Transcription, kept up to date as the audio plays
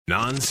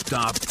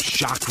Non-stop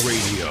shock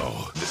radio.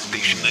 The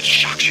station that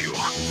shocks you.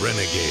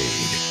 Renegade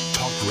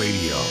Talk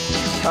Radio.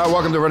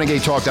 Welcome to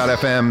Renegade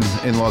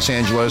Talk.fm in Los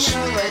Angeles.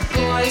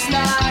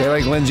 They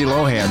like Lindsay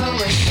Lohan.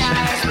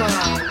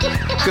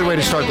 Good way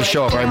to start the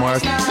show, right,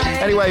 Mark?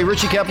 Anyway,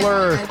 Richie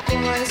Kepler,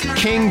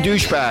 King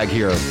Douchebag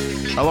here,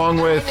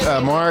 along with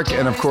Mark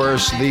and, of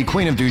course, the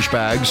Queen of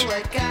Douchebags,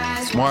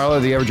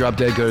 Marla, the ever drop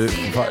dead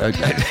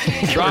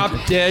drop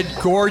dead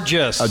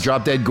gorgeous. A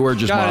drop dead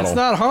gorgeous God, model. It's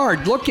not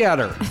hard. Look at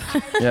her.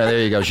 Yeah, there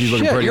you go. She's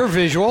looking pretty. You're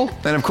visual.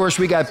 And of course,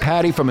 we got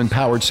Patty from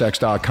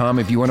EmpoweredSex.com.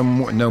 If you want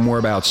to know more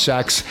about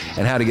sex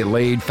and how to get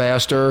laid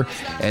faster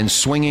and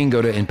swinging,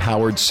 go to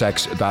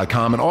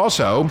EmpoweredSex.com. And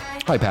also,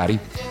 hi, Patty.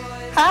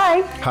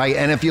 Hi. Hi.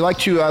 And if you like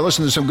to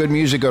listen to some good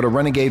music, go to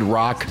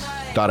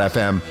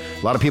RenegadeRock.fm.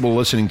 A lot of people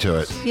listening to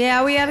it.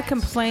 Yeah, we had a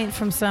complaint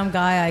from some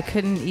guy I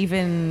couldn't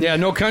even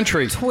no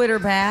country Twitter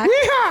back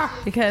Yeehaw!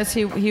 Because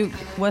he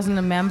wasn't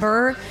a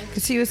member,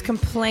 because he was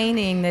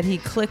complaining that he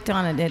clicked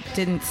on it, it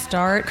didn't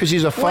start. Because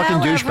he's a fucking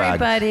douchebag.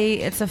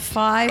 Everybody, it's a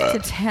 5 to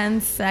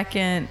 10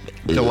 second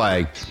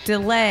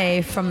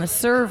delay from the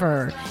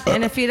server,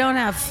 and if you don't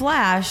have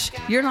Flash,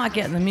 you're not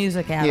getting the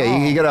music at all.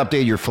 Yeah, you got to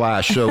update your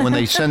Flash. So when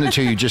they send it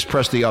to you, just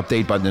press the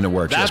update button and it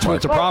works. That's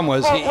what the problem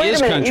was. Well, he wait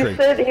is a minute. country. You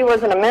said he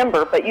wasn't a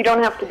member, but you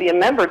don't have to be a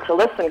member to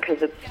listen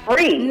because it's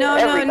free. No,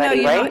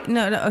 right?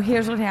 no.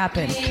 Here's what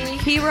happened.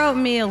 He wrote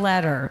me a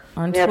letter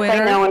on yes, Twitter.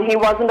 I know, and he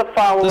wasn't a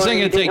follower. This ain't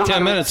gonna take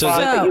 10 minutes, is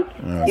it?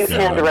 You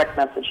can direct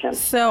message him.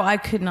 So I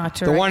could not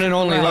direct. The one and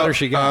only letter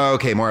she got.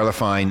 Okay, Marla,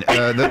 fine.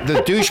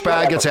 The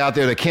douchebag gets out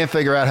there that can't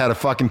figure out how to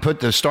fucking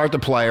start the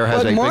player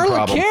has But a Marla big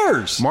problem.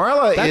 cares.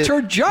 That's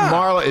her job.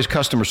 Marla is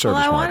customer service.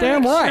 Well, I Marla. want to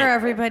Damn make right. sure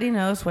everybody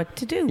knows what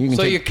to do.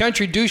 So you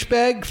country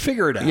douchebag,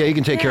 figure it out. Yeah, you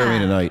can take care of me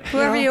tonight.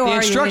 Whoever you The are,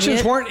 instructions you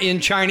idiot. weren't in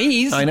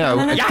Chinese. I know.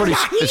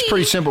 It's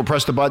pretty simple.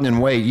 Press the button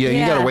and wait.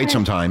 You got to wait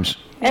sometimes.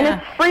 And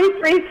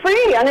it's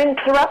free,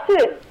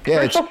 uninterrupted.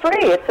 Yeah, Commercial free.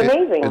 It's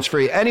amazing. It's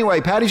free.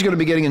 Anyway, Patty's going to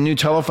be getting a new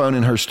telephone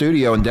in her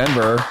studio in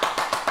Denver,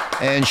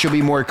 and she'll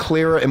be more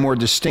clear and more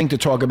distinct to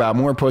talk about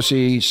more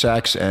pussy,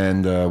 sex,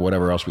 and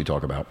whatever else we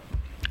talk about.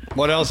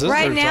 What else is there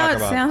Right to now, talk it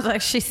about? sounds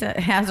like she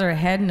has her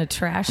head in a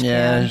trash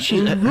Yeah, can. she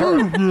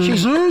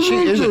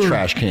is a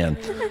trash can.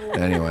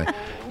 Anyway,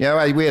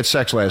 yeah, we had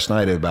sex last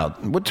night at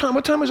about what time?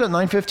 What time was that?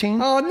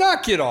 9:15. Oh,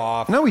 knock it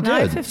off. No, we did.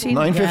 9:15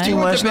 9:15 again.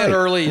 last Went to bed night.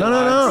 early No,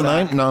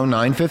 last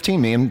 9:15.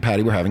 Me and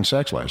Patty were having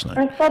sex last night.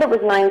 I thought it was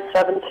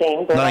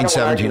 9:17.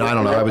 9:17. I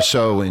don't know. I was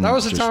so in. That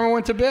was the time I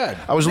went to bed.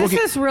 I was This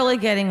looking. is really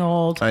getting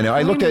old. I know. I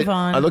Can we looked at. move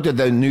on? I looked at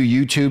the new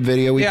YouTube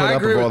video we Yeah, put I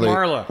up agree of all with the.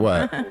 Marla.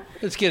 What?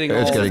 It's getting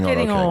old. It's getting old.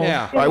 getting Okay. old.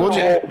 Yeah. All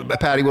right,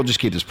 Patty, we'll just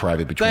keep this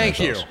private between Thank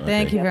you. ourselves.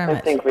 Thank you very I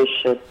much. think we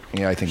should.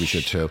 Yeah, I think we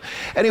should too.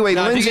 Anyway,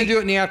 Now, if you Lindsay. can do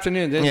it in the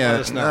afternoon, then Yeah. let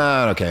us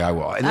know. Okay, I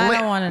will. And I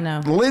don't want to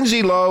know.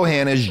 Lindsay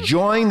Lohan has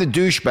joined the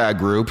douchebag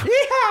group.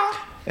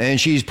 And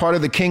she's part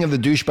of the King of the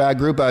Douchebag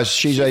group.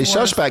 She's a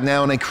suspect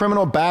now in a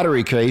criminal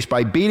battery case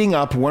by beating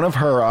up one of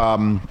her.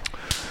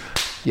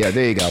 Yeah,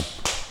 there you go.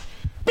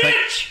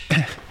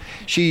 Bitch.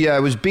 She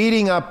was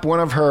beating up one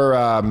of her.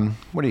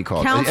 What do you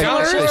call it?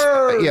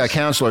 Counselors? Yeah,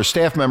 counselor,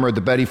 staff member at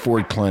the Betty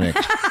Ford Clinic.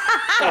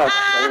 Oh,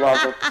 for the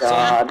love of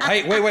God.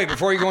 Hey, wait,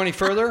 before you go any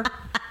further,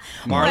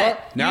 Marla,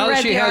 What? now You that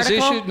read she the has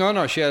article?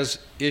 issues, she has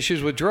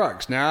issues with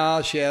drugs.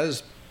 Now she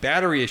has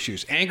battery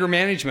issues, anger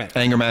management.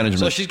 Anger management.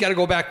 So she's got to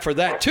go back for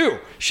that too.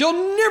 She'll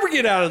never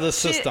get out of the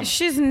system.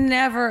 She's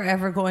never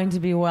ever going to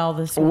be well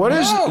this What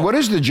week.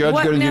 is the judge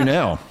going to do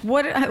now?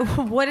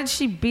 What did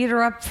she beat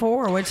her up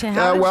for? How did she beat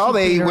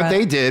her What up?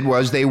 they did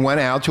was they went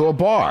out to a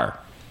bar.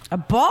 A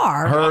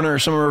bar? Her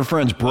and some of her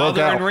friends broke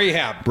they're out. in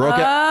rehab. Broke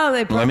out.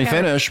 They broke Let me out.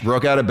 finish.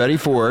 Broke out at Betty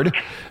Ford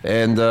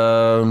and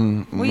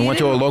you went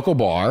to a didn't- local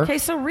bar. Okay,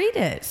 so read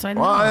it. So I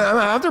know. Well,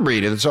 I have to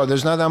read it. So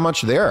there's not that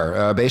much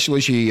there.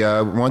 Basically, she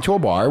went to a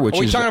bar, which Are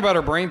we is. talking about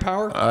her brain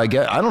power? I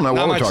don't know Not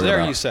what we're much talking there,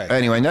 about. you say.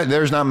 Anyway,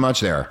 there's not much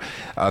there.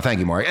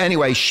 Thank you, Mark.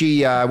 Anyway,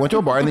 she went to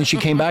a bar and then she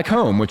came back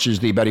home, which is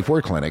the Betty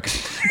Ford Clinic.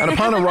 And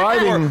upon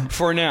arriving,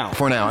 for now.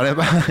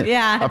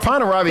 Yeah.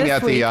 Upon arriving This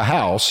at the week.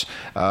 house,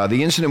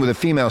 the incident with a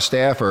female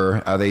staffer,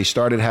 they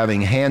started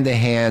having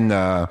hand-to-hand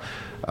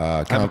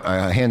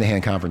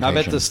confrontation. I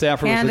bet the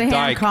staffer was a Hand-to-hand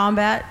dyke.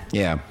 combat.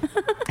 Yeah,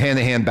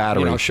 hand-to-hand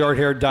battery.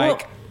 Short-haired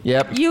dyke.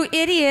 Yep. You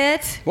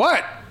idiot.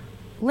 What?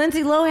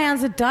 Lindsay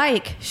Lohan's a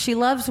dyke. She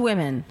loves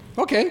women.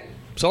 Okay.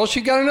 So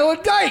she got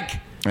another dyke.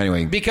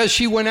 Anyway, Because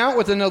she went out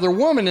with another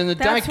woman and the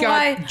That's dyke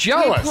why got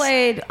jealous. we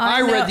played,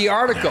 I read the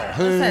article.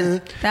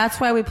 Listen, that's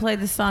why we played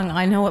the song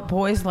I Know What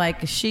Boys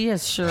Like. She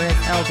as sure as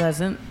hell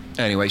doesn't.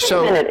 anyway, Wait a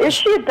so minute. Is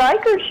she a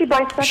dyke or is she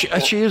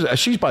bisexual?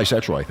 she's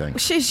bisexual, I think.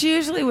 She's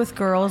usually with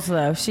girls,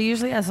 though. She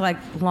usually has,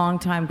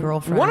 longtime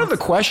girlfriends. One of the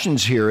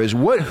questions here is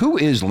who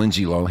is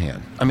Lindsay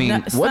Lohan? I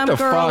mean, what some the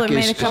girl fuck that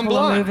made is a couple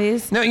blonde. of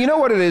movies. No, you know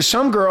what it is?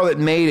 Some girl that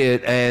made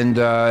it and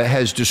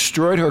has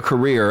destroyed her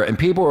career, and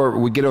people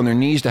would get on their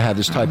knees to have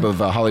this type of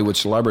Hollywood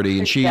celebrity,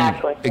 and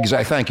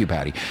Exactly. Thank you,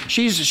 Patty.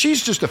 She's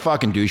just a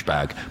fucking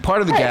douchebag,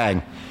 part of the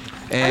gang.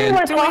 I don't And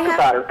want to talk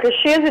about her because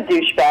she is a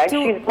douchebag.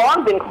 She's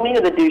long been queen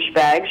of the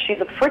douchebags.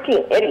 She's a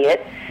freaking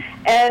idiot.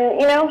 And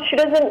she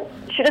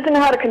doesn't know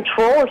how to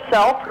control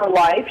herself, her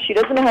life. She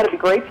doesn't know how to be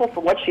grateful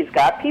for what she's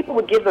got. People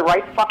would give the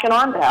right fucking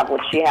arm to have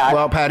what she has.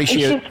 Well, Patty,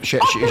 she's fucked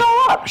it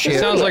all up. She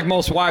sounds like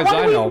most wives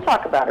I know.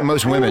 Talk about her.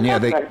 Most women,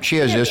 she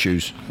has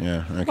issues.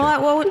 Yeah. Okay.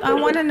 Well, I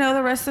want to know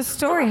the rest of the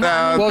story.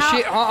 Let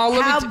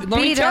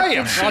me tell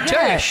you. I'll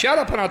tell you. Shut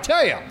up and I'll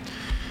tell you.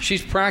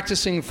 She's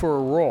practicing for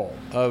a role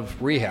of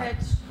rehab.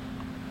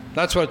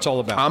 That's what it's all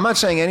about. I'm not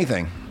saying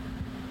anything.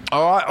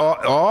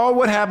 All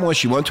what happened was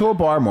she went to a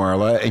bar,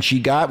 Marla,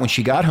 and when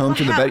she got home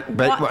to the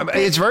bed,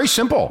 it's very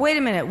simple. Wait a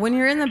minute. When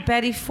you're in the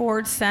Betty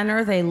Ford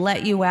Center, they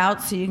let you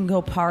out so you can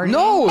go party?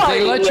 No,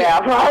 they let you.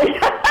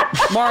 Right.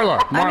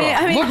 Marla,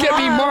 I mean, look at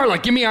me,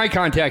 Marla. Give me eye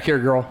contact here,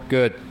 girl.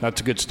 Good. That's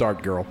a good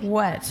start, girl.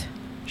 What?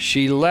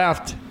 She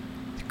left.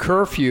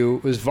 Curfew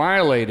was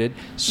violated.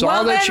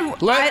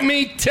 Let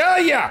me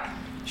tell you.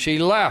 She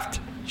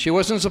left. She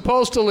wasn't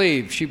supposed to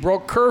leave. She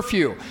broke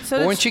curfew.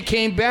 But when she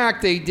came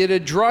back, they did a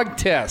drug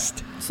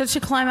test. So did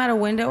she climb out a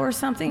window or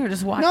something, or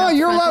just walk? No,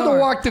 you're allowed to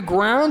walk the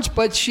grounds,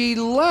 but she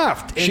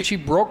left and she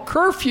brook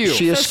curfew.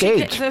 She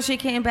escaped. So she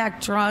came back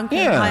drunk.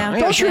 Yeah.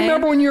 And Don't you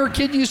remember when you were a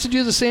kid, you used to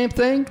do the same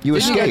thing? You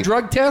escaped. Get a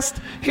drug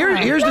test.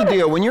 Here's the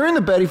deal: when you're in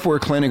the Betty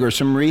Ford Clinic or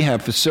some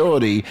rehab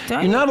facility,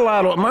 you're not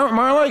allowed.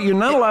 Marla, you're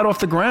not allowed off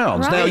the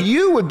grounds. Right. Now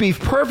you would be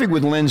perfect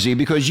with Lindsay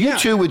because you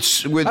two would.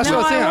 That's what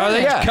I'm saying. Are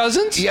they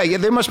cousins? Yeah.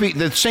 There must be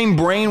the same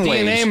brain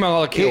waves. DNA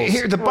molecules.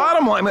 The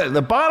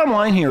bottom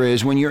line here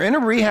is when you're in a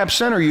rehab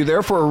center, you're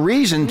there for a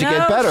reason to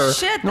get better.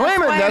 Shit, no, wait a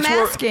minute. that's why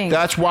I'm asking.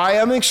 That's why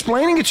I'm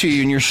explaining it to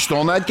you, and you're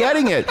still not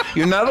getting it.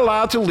 You're not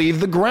allowed to leave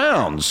the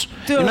grounds.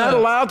 You're not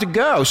allowed to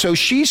go. So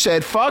she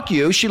said, "Fuck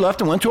you." She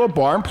left and went to a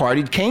bar and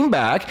partied. Came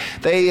back.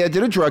 They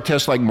did a drug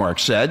test, like Mark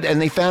said,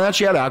 and they found out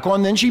she had alcohol.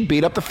 And then she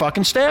beat up the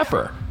fucking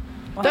staffer.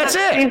 That's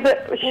it.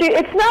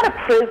 It's not a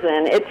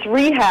prison. It's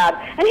rehab.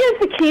 And here's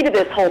the key to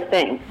this whole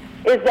thing: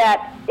 is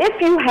that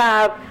if you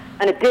have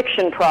an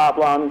addiction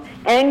problem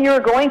and you're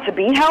going to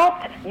be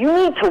helped, you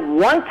need to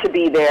want to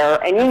be there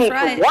and you need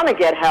to want to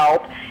get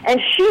help, and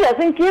she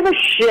doesn't give a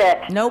shit.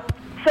 Nope.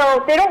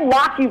 So they don't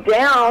lock you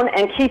down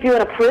and keep you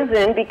in a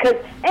prison, because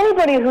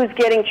anybody who's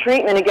getting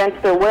treatment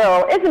against their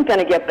will isn't going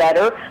to get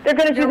better. They're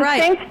going to do the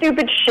same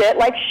stupid shit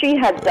like she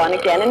has done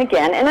again and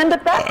again and end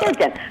up back there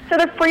again. So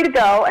they're free to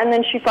go, and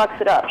then she fucks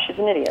it up. She's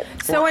an idiot.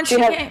 So when she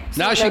came...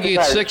 Now she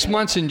gets 6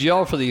 months in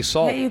jail for the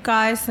assault. Hey, you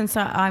guys, since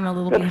I'm a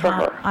little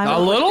behind... A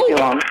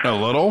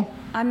little?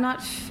 I'm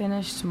not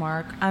finished,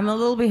 Mark. I'm a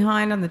little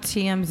behind on the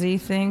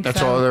TMZ thing.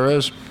 That's all there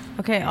is.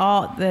 Okay,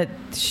 all that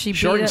she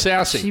short beat and up,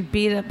 sassy. She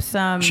beat up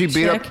some. She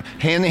beat up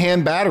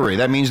hand-to-hand battery.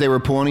 That means they were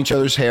pulling each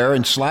other's hair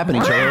and slapping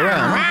each other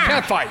around.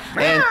 Cat fight.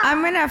 And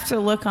I'm gonna have to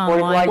look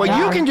online. Well,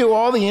 you can do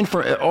all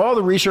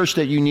the research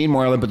that you need,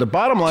 Marlon. But the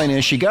bottom line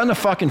is, she got in a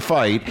fucking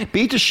fight,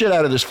 beat the shit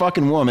out of this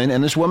fucking woman,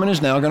 and this woman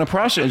is now going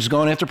to is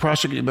going after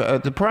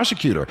the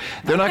prosecutor.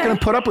 They're not going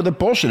to put up with the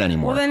bullshit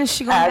anymore. Well, then is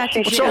she going back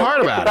to jail? What's so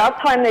hard about it? It's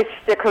about time they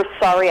stick her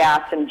sorry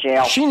ass in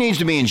jail. She needs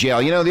to be in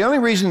jail. You know, the only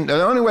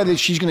way that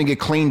she's going to get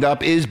cleaned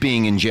up is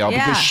being in jail,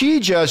 because she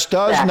just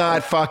does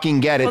not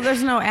fucking get it. Well,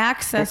 there's no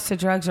access to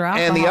drugs or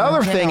alcohol. And the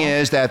other thing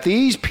is that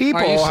these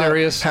people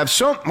have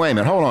so... Wait a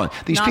minute, hold on.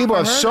 These people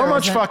have so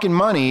much fucking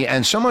money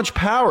and so much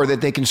power that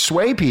they can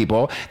sway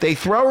people. They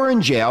throw her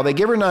in jail. They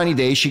give her 90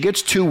 days. She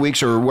gets 2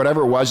 weeks or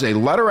whatever it was. They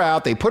let her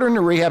out. They put her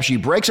into rehab. She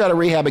breaks out of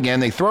rehab again.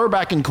 They throw her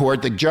back in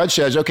court. The judge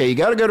says, okay, you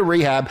got to go to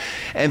rehab.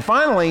 And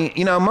finally,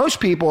 you know, most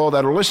people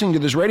that are listening to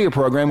this radio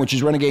program, which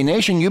is Renegade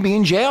Nation, you'll be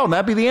in jail, and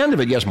that'd be the end of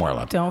it. Yes,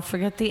 Marla? Don't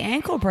forget the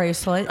ankle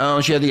bracelet.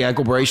 Oh, she had the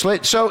ankle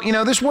bracelet. So, you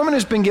know, this woman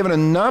has been given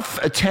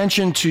enough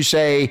attention to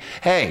say,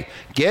 hey,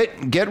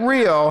 get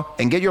real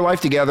and get your life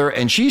together.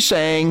 And she's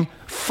saying,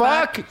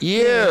 fuck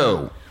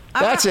you.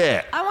 That's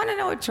it. I want to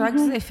know what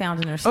drugs they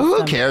found in her system. Oh,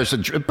 who cares?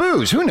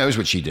 Booze. Who knows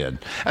what she did?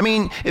 I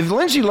mean, if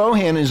Lindsay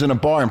Lohan is in a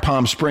bar in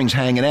Palm Springs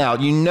hanging out,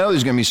 you know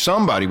there's going to be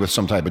somebody with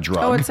some type of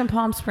drug. Oh, it's in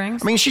Palm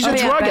Springs? I mean, she's a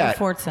drug addict.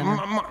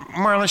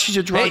 Marla, she's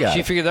a drug addict.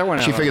 She figured that one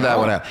out. She figured that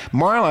one out.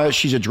 Marla,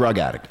 she's a drug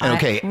addict. And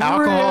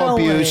alcohol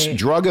abuse,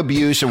 drug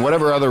abuse, and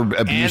whatever other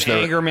abuse. And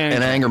anger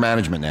management. And anger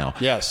management now.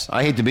 Yes.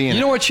 I hate to be in it.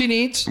 You know what she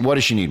needs? What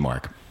does she need,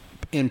 Mark?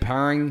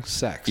 Empowering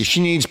sex.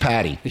 She needs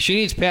Patty. She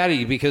needs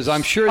Patty because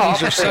I'm sure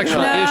these are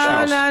sexual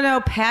issues.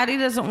 No. Patty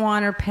doesn't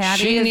want her.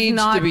 Patty is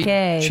not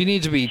gay. She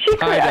needs to be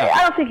tied up.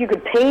 I don't think you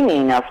could pay me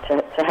enough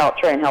to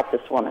try and help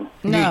this woman.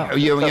 No.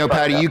 You know,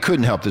 Patty, you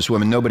couldn't help this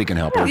woman. Nobody can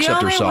help her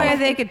except herself. The only way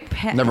they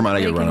could Never mind,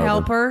 I get run over.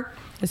 help her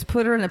is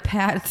put her in a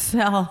padded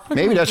cell.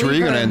 Maybe that's where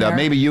you're going to end up.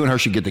 Maybe you and her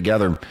should get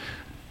together and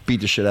beat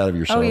the shit out of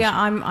yourself. Oh yeah,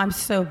 I'm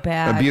so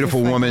bad. A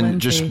beautiful woman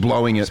just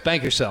blowing it.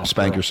 Spank yourself.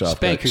 Spank yourself.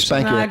 Spank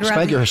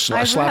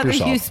yourself. Slap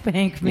yourself. You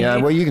spank me. Yeah,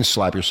 well, you can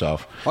slap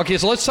yourself. Okay,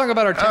 so let's talk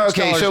about our tax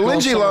dollars. Okay, so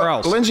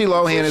Lindsay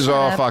Lohan is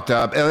all fucked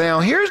up. And now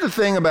here's the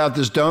thing about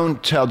this: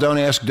 don't tell, don't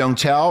ask, don't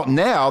tell.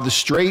 Now the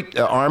straight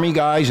Army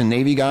guys and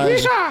Navy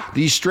guys,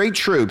 these straight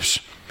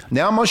troops,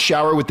 now must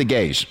shower with the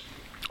gays.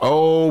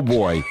 Oh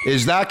boy,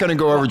 is that going to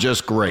go over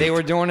just great? They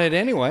were doing it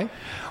anyway.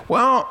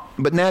 Well,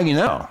 but now you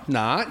know.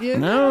 Not yet.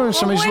 No,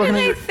 somebody's What do looking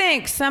they at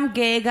think? Some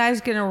gay guy's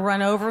going to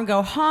run over and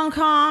go honk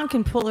honk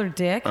and pull her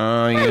dick? you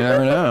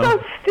never know.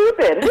 So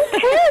stupid. Who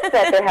cares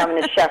that they're having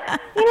a shower?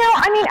 You know,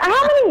 I mean,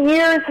 how many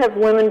years have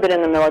women been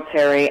in the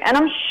military? And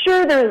I'm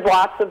sure there's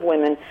lots of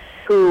women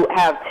who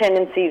have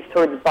tendencies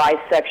towards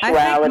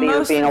bisexuality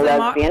or being a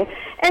lesbian.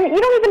 And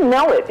you don't even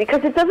know it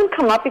because it doesn't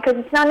come up because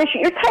it's not an issue.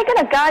 You're taking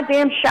a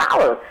goddamn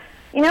shower.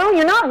 You know,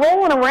 you're not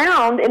rolling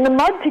around in the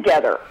mud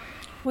together.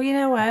 Well, you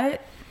know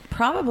what?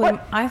 Probably,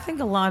 I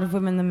think a lot of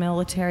women in the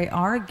military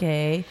are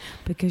gay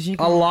because you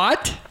can... A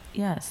lot?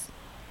 Yes.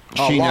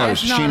 She knows.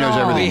 She knows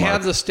everything. We Mark.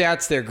 have the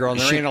stats there, girl.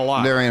 There ain't a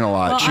lot. There ain't a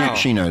lot. Well,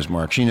 She knows,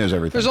 Mark. She knows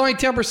everything. There's only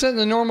 10% in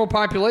the normal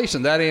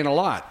population. That ain't a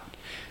lot.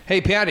 Hey,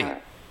 Patty,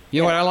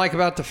 you know what I like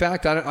about the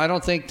fact? I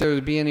don't think there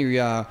would be any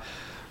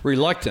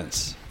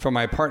reluctance for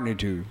my partner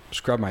to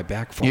scrub my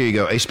back for me. Here you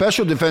go. A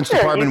special Defense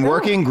Department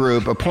working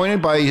group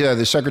appointed by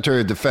the Secretary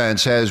of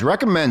Defense has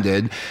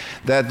recommended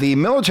that the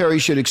military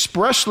should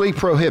expressly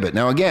prohibit,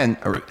 now again,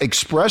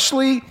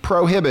 expressly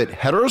prohibit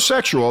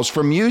heterosexuals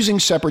from using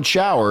separate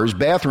showers,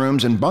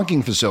 bathrooms, and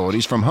bunking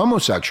facilities from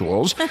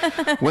homosexuals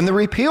when the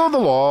repeal of the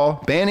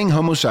law banning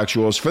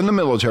homosexuals from the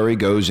military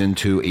goes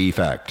into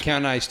effect.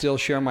 Can I still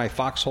share my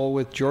foxhole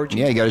with Georgie?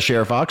 Yeah, you got to share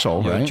a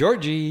foxhole, right?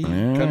 Georgie.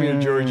 Come here,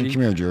 Georgie.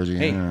 Come here, Georgie.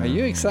 Hey, are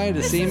you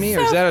excited to see me,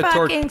 so or is that a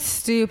fucking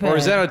stupid. Or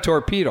is that a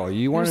torpedo?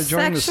 You want to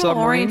join the Sexual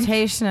submarine?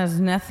 orientation has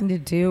nothing to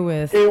do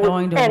with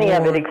going to any war.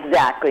 of it,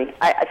 exactly.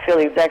 I feel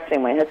the exact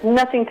same way. It has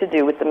nothing to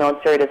do with the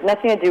military. It has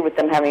nothing to do with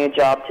them having a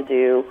job to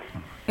do.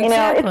 You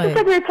know, it's just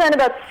like we were talking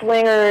about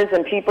swingers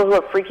and people who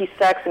have freaky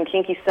sex and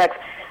kinky sex.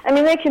 I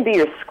mean, they can be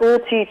your school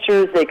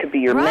teachers. They could be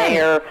your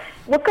mayor.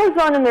 What goes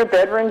on in their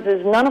bedrooms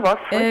is none of our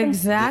freaking...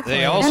 Exactly.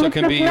 They also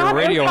can be your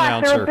radio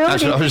announcer.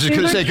 That's what I was just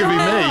going to say.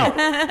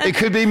 It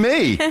could be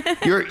me. It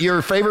could be me.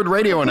 Your favorite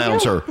radio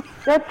announcer.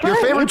 That's Your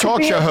right. favorite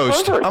talk show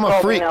host. I'm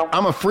a freak. Now.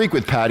 I'm a freak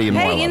with Patty and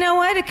Marla. Hey, you know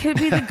what? It could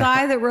be the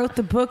guy that wrote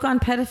the book on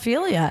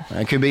pedophilia.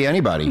 It could be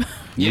anybody.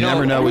 You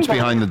never know what's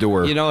behind the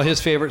door. You know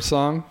his favorite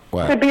song?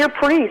 What? Could be your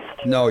priest.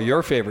 No,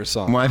 your favorite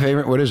song. My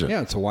favorite? What is it?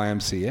 Yeah, it's a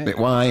YMCA.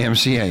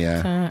 YMCA,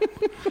 yeah.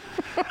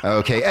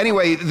 Okay.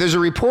 Anyway, there's a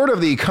report of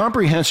the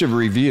comprehensive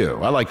review.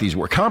 I like these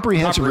words.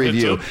 Comprehensive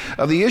review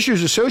of the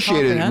issues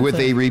associated with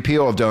a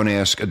repeal of Don't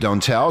Ask,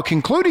 Don't Tell,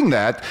 concluding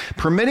that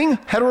permitting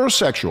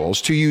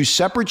heterosexuals to use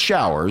separate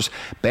showers,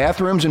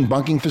 bathrooms, and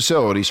bunking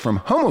facilities from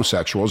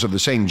homosexuals of the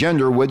same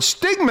gender would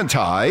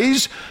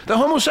stigmatize the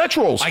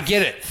homosexuals. I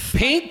get it.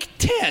 Pink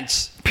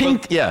tents.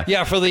 Yeah.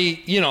 Yeah, for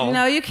the,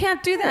 No, you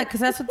can't do that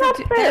because that's what they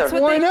do. That's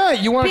what Why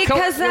not? You want to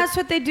Because that's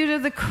what they do to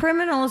the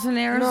criminals in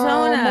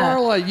Arizona. No,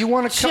 Marla, you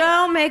want to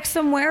Joe makes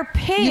them wear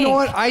pink. You know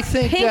what? I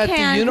think pink that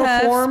the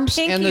uniforms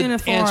and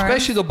uniforms.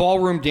 especially the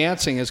ballroom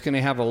dancing is going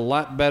to have a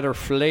lot better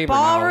flavor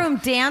ballroom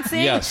now.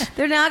 dancing? Yes.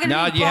 They're now going to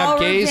Now be you have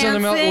ballroom gays in the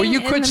military. Well,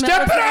 you quit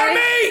stepping on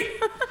me!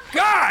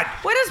 God!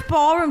 What does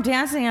ballroom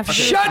dancing have to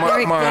do Shut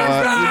with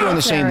You're doing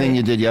the same thing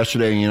you did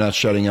yesterday and you're not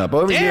shutting up.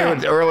 Over here,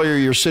 earlier,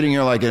 you're sitting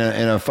here like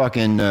in a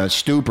fucking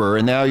stupor,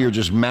 and now you're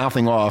just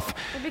mouthing off.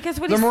 Because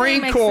what the he's saying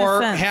Marine makes Corps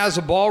no sense. has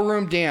a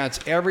ballroom dance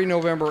every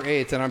November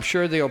 8th, and I'm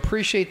sure they'll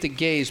appreciate the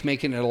gays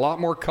making it a lot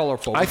more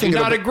colorful. I think do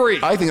not agree.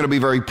 I think it'll be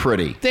very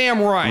pretty.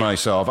 Damn right.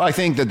 Myself. I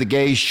think that the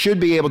gays should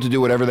be able to do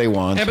whatever they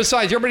want. And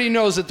besides, everybody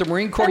knows that the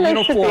Marine Corps And they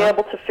uniform. should be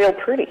able to feel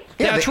pretty.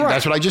 Yeah, That's right.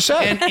 That's what I just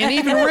said. And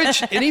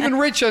even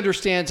Rich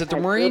understands that the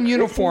Marine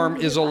uniform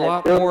is a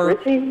lot more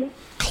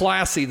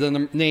classy than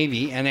the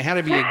Navy, and it had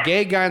to be a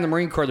gay guy in the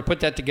Marine Corps to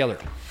put that together.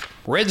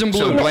 Reds and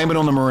blues. So blame it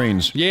on the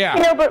Marines. Yeah.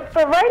 You know, but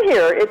right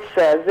here it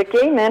says that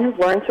gay men have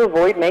learned to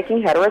avoid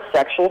making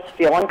heterosexuals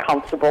feel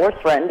uncomfortable or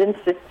threatened in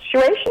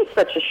situations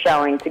such as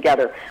showering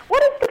together.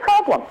 What is the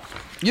problem?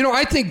 You know,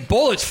 I think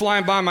bullets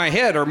flying by my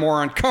head are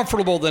more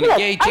uncomfortable than a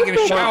gay taking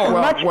a shower.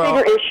 I think it's a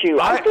much bigger issue.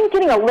 I think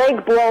getting a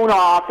leg blown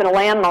off in a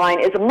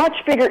landmine is a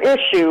much bigger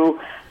issue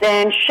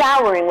than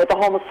showering with a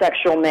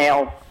homosexual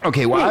male.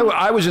 Okay, well,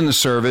 I was in the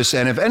service,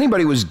 and if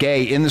anybody was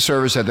gay in the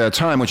service at that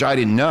time, which I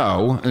didn't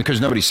know because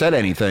nobody said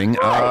anything,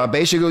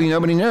 basically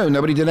nobody knew.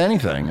 Nobody did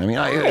anything. I mean,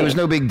 it was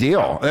no big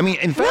deal. I mean,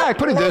 in fact,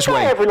 put it this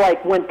way. Ever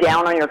went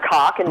down on your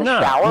cock in the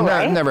shower,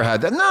 right? Never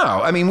had that.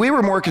 No, I mean, we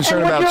were more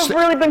concerned about. Would you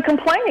have really been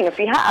complaining if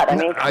you had? I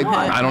mean,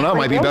 I don't know. It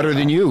might be better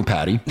than you,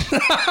 Patty.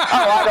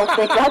 I don't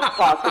think that's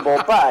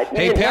possible. But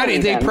hey, Patty,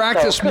 they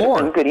practice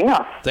more. Good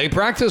enough. They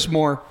practice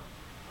more.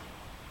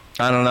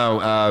 I don't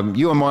know.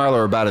 You and Marla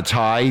are about a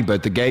tie,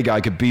 but the gay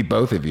guy could beat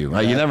both of you.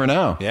 You never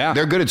know. Yeah.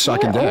 They're good at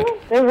sucking dick.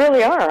 They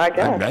really are, I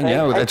guess.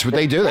 That's what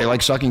they do. They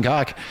like sucking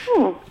cock.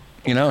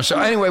 You know, so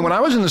anyway, when I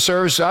was in the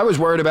service, I was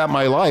worried about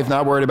my life,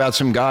 not worried about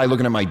some guy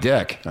looking at my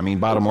dick. I mean,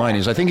 bottom line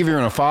is, I think if you're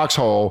in a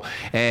foxhole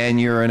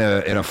and you're in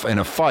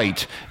a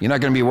fight, you're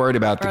not going to be worried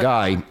about the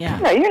guy. Yeah.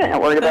 No, you're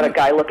not worried about a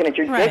guy looking at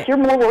your dick. You're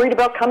more worried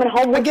about coming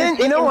home with your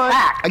dick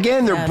intact.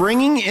 Again, they're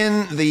bringing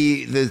in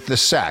the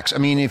sex. I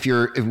mean, if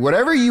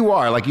whatever you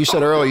are, like you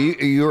said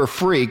earlier, you're a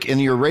freak,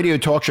 and you're a radio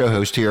talk show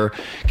host here.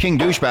 King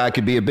Douchebag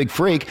could be a big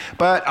freak,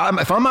 but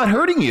if I'm not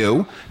hurting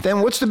you,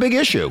 then what's the big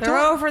issue? They're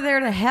over there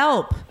to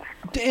help.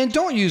 And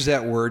don't use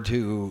that word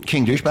to...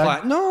 King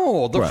douchebag?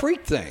 No, the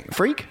freak thing.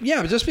 Freak?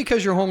 Yeah, just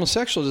because you're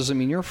homosexual doesn't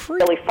mean you're a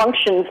freak. Really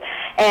functions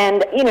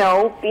and,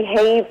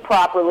 behave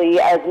properly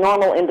as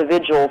normal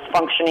individuals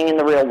functioning in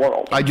the real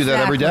world. I do that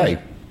every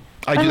day.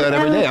 I do that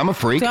every day. I'm a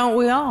freak. Don't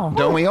we all?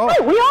 Don't we all?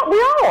 Right, we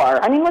all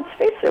are. I mean, let's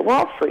face it, we're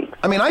all freaks.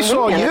 I mean, I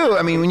saw you.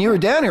 I mean, when you were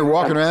down here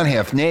walking around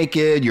half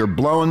naked, you're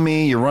blowing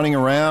me, you're running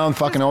around,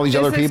 fucking all these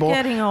other people. This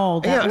is getting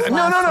old. Yeah,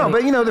 no.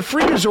 But, the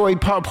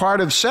freakazoid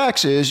part of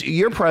sex is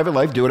your private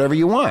life, do whatever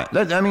you want.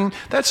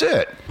 That's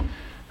it.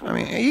 I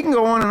mean, you can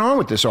go on and on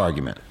with this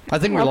argument. I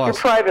think we lost.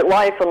 Your private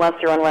life,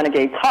 unless you're on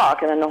Renegade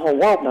Talk, and then the whole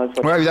world knows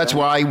what. Right, that's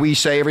why we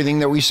say everything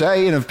that we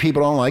say, and if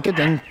people don't like it,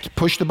 then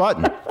push the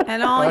button.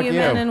 And all you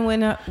men and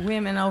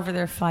women over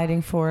there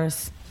fighting for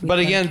us. But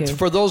again,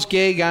 for those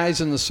gay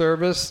guys in the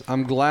service,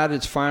 I'm glad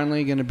it's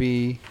finally going to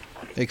be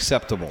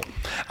acceptable.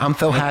 I'm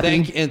so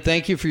happy. And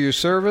thank you for your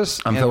service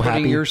and putting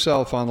happy.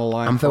 yourself on the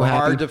line for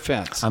our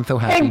defense. I'm so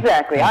happy.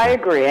 Exactly. I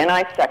agree, and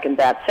I second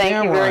that.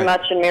 Thank you very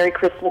much, and Merry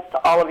Christmas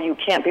to all of you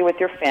who can't be with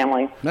your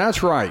family.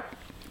 That's right.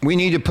 We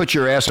need to put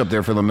your ass up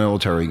there for the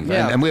military,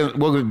 and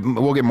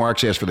we'll get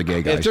Mark's ass for the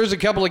gay guys. If there's a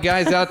couple of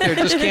guys out there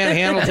just can't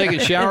handle taking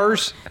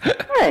showers,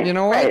 you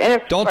know what?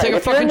 Right. Don't take a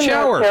fucking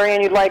shower. If you're in the military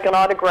and you'd like an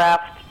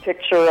autographed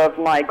picture of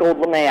my gold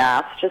lame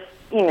ass, just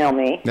email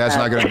me. That's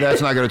not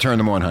gonna turn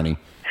them on, honey.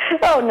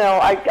 Oh no!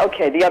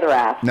 The other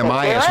ass. No,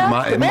 my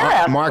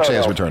ass. Mark's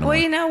ass would turn them on. Well,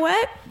 you know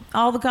what?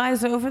 All the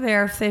guys over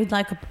there, if they'd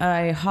like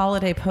a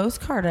holiday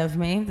postcard of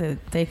me,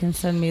 they can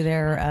send me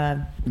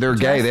their. They're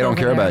gay. They don't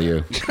care about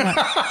you.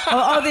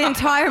 The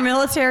entire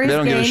military. They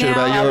don't give a shit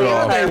about you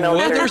at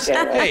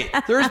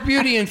all. There's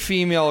beauty in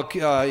female.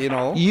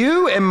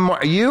 You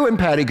and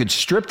Patty could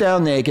strip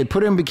down naked,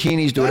 put in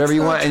bikinis, do whatever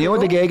you want, and you know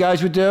what the gay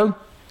guys would do?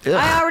 Ugh.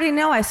 I already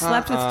know. I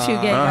slept with 2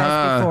 gay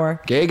guys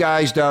before. Gay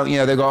guys don't,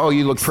 they go, oh,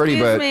 you look pretty,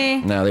 Excuse but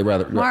me. no, they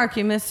rather. Mark,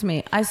 you missed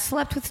me. I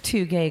slept with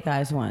 2 gay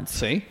guys once.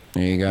 See?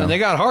 There you go. And they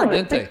got hard,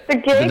 didn't they? The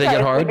gay Did they guys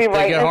get hard? would be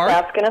right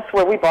asking us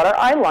where we bought our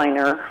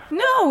eyeliner.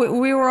 No,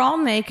 we were all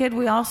naked.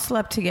 We all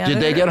slept together.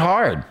 Did they get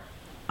hard?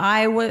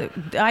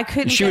 I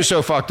couldn't. She was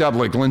so fucked up,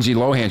 like Lindsay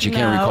Lohan, she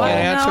can't recall.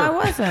 No, I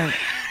wasn't.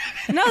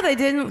 No, they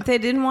didn't. They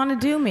didn't want to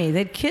do me.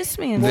 They'd kiss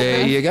me. And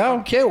there you go.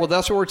 Okay, well,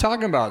 that's what we're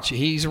talking about.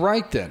 He's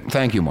right then.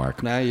 Thank you,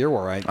 Mark. Nah, you're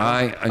all right.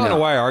 I don't know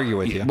why I argue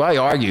with you. Why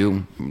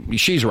argue?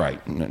 She's right.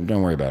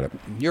 Don't worry about it.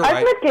 You're right.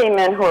 I've met gay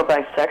men who are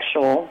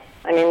bisexual.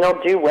 I mean,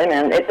 they'll do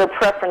women. Their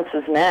preference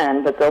is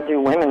men, but they'll do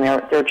women.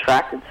 They're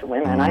attracted to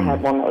women. I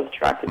had one that was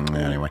attracted to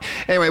women.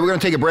 Anyway, we're going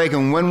to take a break,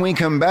 and when we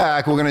come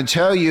back, we're going to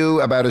tell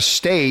you about a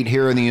state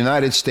here in the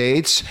United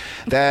States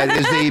that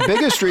is the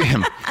biggest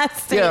dream.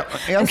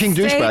 I'm King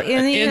Douchebag.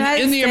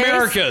 In the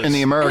Americas. In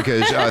the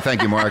Americas.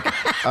 Thank you, Mark.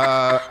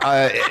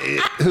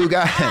 Who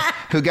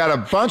got a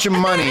bunch of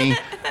money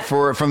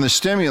from the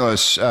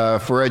stimulus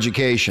for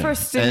education. For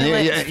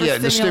stimulus.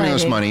 The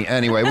stimulus money.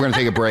 Anyway, we're going to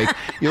take a break.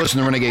 You listen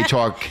to Renegade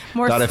Talk.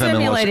 More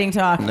stimulating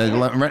talk.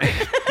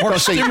 More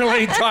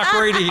stimulating talk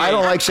radio. I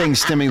don't like saying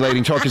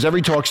stimulating talk because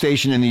every talk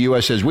station in the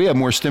U.S. says we have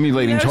more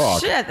stimulating talk.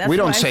 Shit, we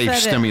don't say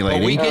stimulating.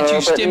 Well, we get you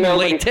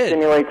stimulated. Nobody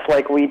stimulates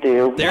like we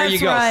do. There you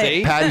go. Right.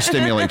 See? Patty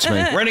stimulates me.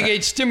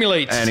 Renegade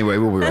stimulates. Anyway,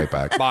 we'll be right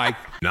back. Bye.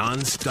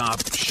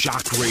 Non-stop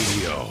shock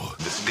radio.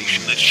 The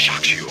station that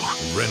shocks you.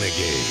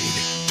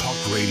 Renegade Talk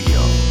Radio.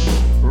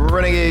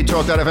 Renegade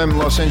Talk.fm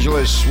Los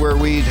Angeles, where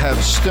we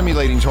have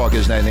stimulating talk,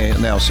 as they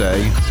now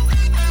say.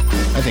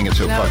 I think it's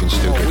so fucking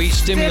stupid. We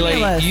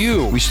stimulate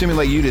you. We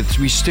stimulate you.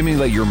 We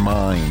stimulate your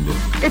mind.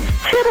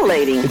 It's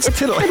titillating. It's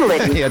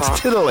titillating. Yeah, it's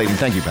titillating.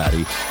 Thank you,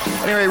 Patty.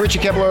 Anyway, Richie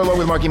Kepler along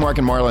with Marky Mark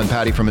and Marla and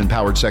Patty from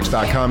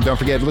EmpoweredSex.com. Don't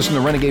forget, listen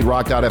to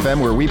RenegadeRock.fm,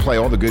 where we play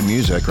all the good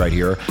music right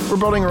here. We're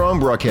building our own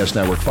broadcast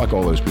network. Fuck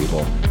all those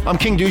people. I'm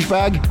King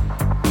Douchebag,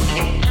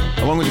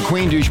 along with the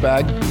Queen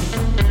Douchebag,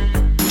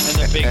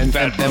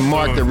 and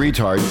Mark the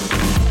retard.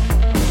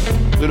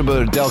 A little bit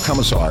of Del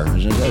Commissar.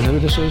 Is that who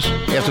this is?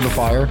 After the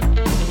Fire.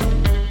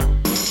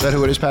 Is that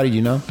who it is, Patty? Do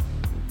you know?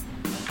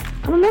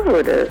 I don't know who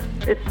it is.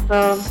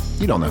 It's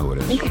You don't know who it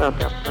is. Think about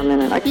that for a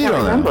minute. I can't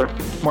remember.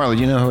 Marla,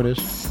 do you know who it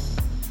is?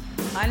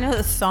 I know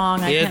the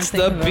song. It's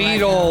the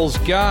Beatles.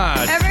 Right,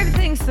 God.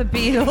 Everything's the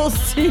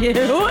Beatles to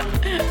you.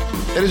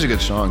 It is a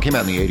good song. Came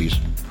out in the 80s.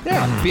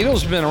 Yeah,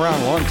 Beatles have been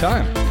around a long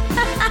time.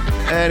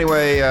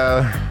 Anyway,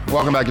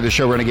 welcome back to the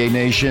show, Renegade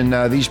Nation.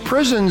 These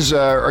prisons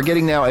are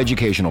getting now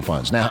educational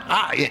funds. Now,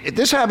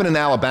 this happened in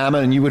Alabama,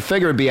 and you would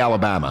figure it'd be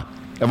Alabama,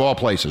 of all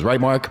places,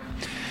 right, Mark?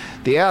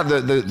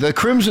 The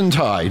Crimson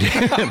Tide.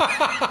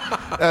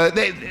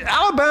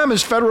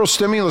 Alabama's federal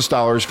stimulus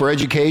dollars for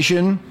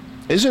education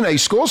isn't a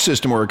school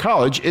system or a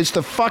college. It's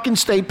the fucking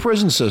state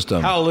prison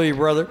system. Hallelujah,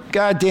 brother.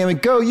 God damn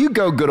it. You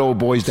go, good old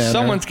boys down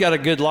Someone's there. got a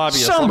good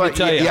lobbyist, let me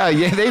tell you.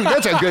 Yeah,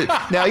 that's a good...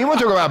 Now, you want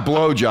to talk about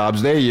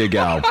blowjobs. There you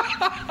go.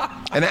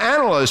 An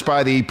analyst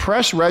by the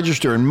Press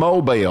Register in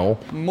Mobile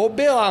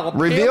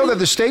revealed that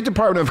the State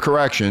Department of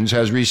Corrections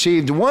has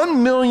received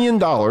 $1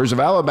 million of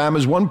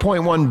Alabama's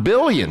 $1.1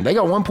 billion. They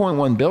got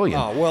 $1.1 billion.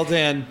 Oh, well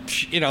then,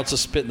 it's a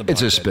spit in the bucket.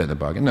 It's a spit in the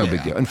bucket. No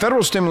big deal. And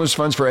federal stimulus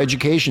funds for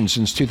education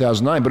since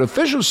 2009. But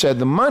officials said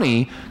the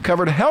money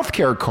covered health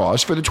care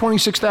costs for the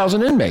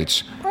 26,000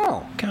 inmates.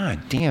 Oh.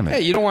 God damn it.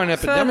 Hey, you don't want an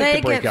epidemic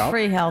to break out. So they get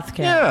free health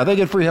care. Yeah, they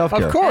get free health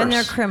care. Of course. And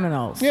they're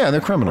criminals. Yeah, they're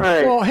criminals.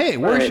 Right. Well, hey,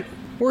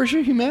 where's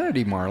your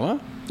humanity,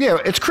 Marla? Yeah,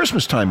 it's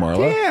Christmas time,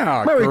 Marla.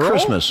 Yeah, Merry girl.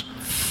 Christmas.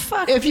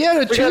 Fuck. If you had a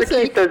We got to keep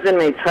toothache, those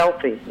inmates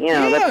healthy.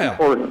 That's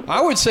important.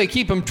 I would say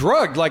keep them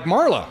drugged like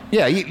Marla.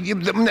 Yeah,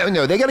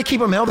 no, they got to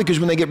keep them healthy because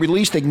when they get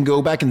released, they can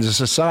go back into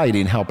society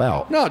and help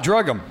out. No,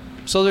 drug them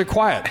so they're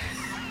quiet.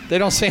 They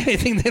don't say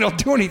anything. They don't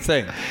do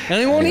anything, and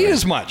they won't eat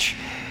as much.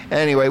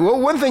 Anyway, well,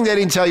 one thing they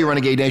didn't tell you,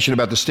 Renegade Nation,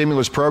 about the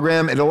stimulus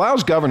program, it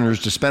allows governors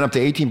to spend up to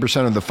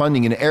 18% of the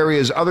funding in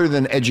areas other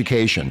than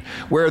education,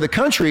 where the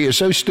country is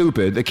so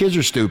stupid, the kids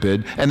are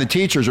stupid, and the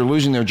teachers are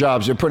losing their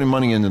jobs. They're putting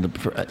money into the...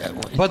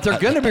 But they're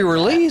going to be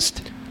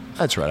released.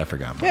 That's right, I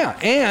forgot. Yeah,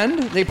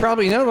 and they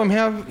probably none of them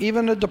have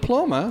even a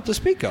diploma to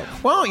speak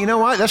of. Well, you know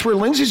what? That's where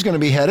Lindsay's going to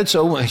be headed,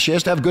 so she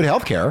has to have good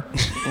health care.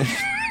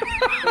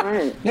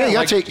 Right. Yeah, you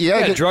got to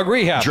take drug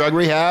rehab. Drug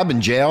rehab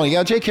and jail. You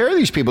got to take care of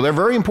these people. They're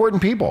very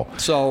important people.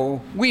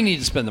 So we need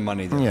to spend the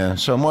money there. Yeah,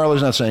 so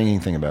Marla's not saying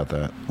anything about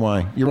that.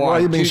 Why? Why Why? are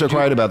you being so Do-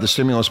 quiet about the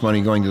stimulus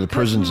money going to the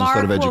prisons Mark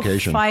instead of will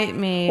education? fight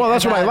me. Well,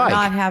 that's what I about like.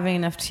 Not having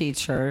enough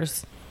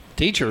teachers.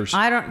 Teachers.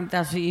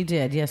 That's what you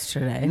did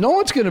yesterday. No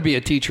one's going to be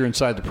a teacher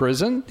inside the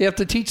prison. They have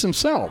to teach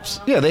themselves.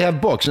 Yeah, they have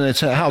books, and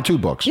it's how-to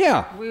books.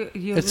 Yeah.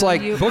 It's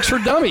like books for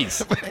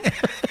dummies.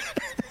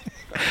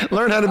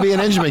 Learn how to be an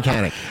engine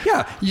mechanic.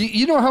 Yeah.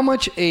 You know how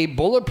much a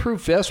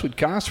bulletproof vest would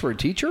cost for a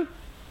teacher?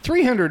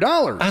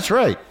 $300. That's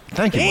right.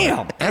 Thank you, Damn.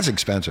 Mark. That's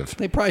expensive.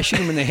 They probably shoot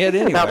him in the head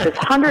About anyway. this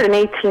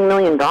 $118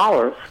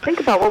 million.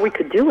 Think about what we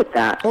could do with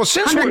that. Well,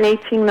 since we're-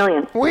 $118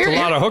 million. Well, It's a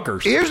lot of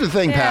hookers. Here's the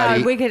thing, Yeah,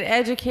 Patty. we could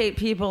educate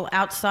people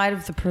outside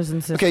of the prison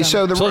system. Okay,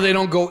 so So they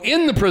don't go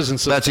in the prison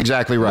system. That's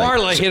exactly right.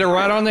 Marla hit it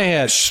right on the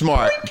head.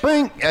 Smart.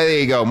 Bing. There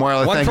you go,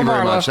 Marla. One Thank for you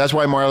very Marla. much. That's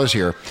why Marla's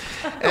here.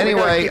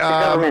 Anyway, keep the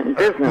government in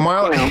business,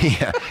 Marla. you know.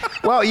 Yeah.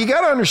 Well, you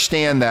got to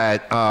understand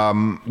that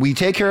we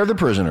take care of the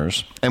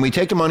prisoners, and we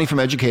take the money from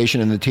education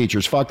and the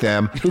teachers. Fuck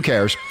them. Who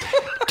cares?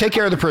 Take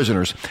care of the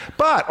prisoners.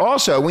 But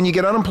also, when you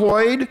get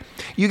unemployed,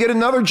 you get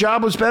another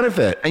jobless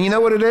benefit, and you know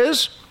what it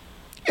is?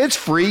 It's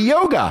free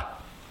yoga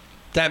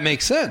That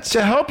makes sense.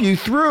 to help you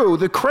through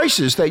the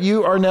crisis that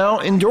you are now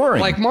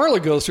enduring. Like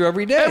Marla goes through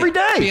every day. Every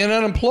day. Being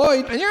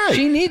unemployed. You're right.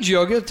 She needs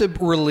yoga to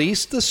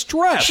release the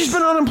stress. She's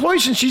been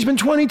unemployed since she's been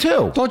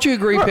 22. Don't you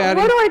agree, Where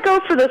Patty? do I go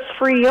for this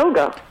free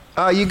yoga?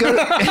 You go.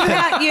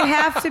 you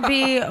have to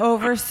be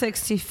over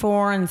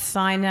 64 and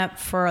sign up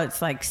for it's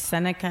like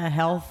Seneca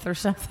Health or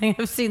something.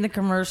 I've seen the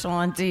commercial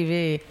on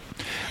TV.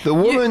 The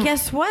woman.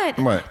 Guess what?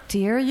 What?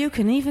 Dear, you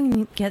can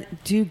even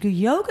do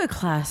yoga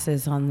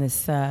classes on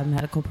this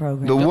medical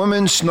program. The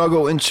women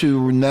snuggle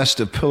into a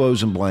nest of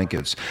pillows and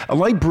blankets. A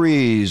light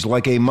breeze,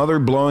 like a mother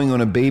blowing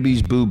on a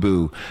baby's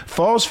boo-boo,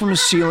 falls from the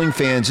ceiling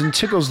fans and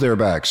tickles their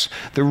backs.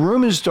 The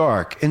room is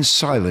dark and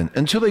silent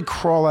until they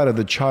crawl out of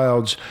the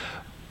child's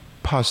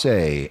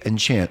passe and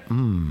chant,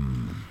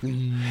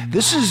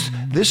 This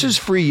is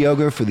free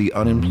yoga for the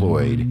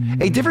unemployed.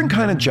 A different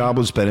kind of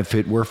jobless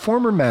benefit where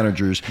former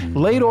managers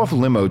laid off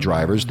limo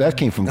drivers, that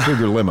came from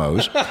Kruger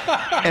Limos,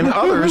 and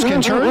others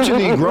can turn to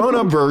the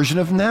grown-up version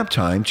of nap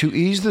time to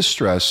ease the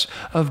stress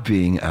of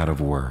being out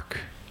of work.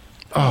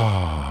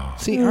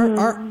 See,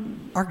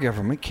 our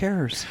government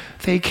cares.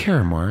 They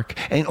care, Mark,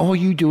 and all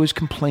you do is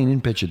complain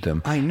and bitch at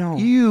them. I know.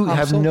 You I'm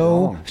have so no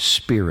wrong.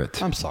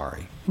 spirit. I'm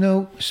sorry.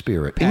 No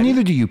spirit. And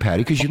neither do you,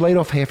 Patty, because you laid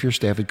off half your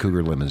staff at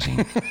Cougar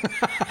Limousine.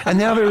 And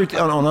now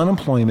they're on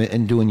unemployment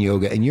and doing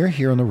yoga, and you're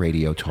here on the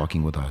radio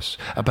talking with us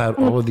about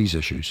all of these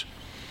issues.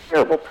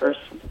 Terrible person.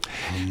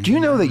 Do you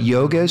know that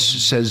yoga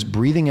says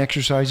breathing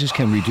exercises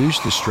can reduce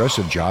the stress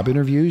of job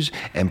interviews,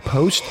 and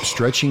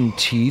post-stretching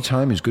tea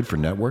time is good for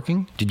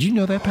networking? Did you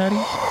know that, Patty?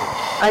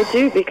 I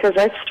do, because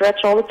I stretch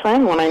all the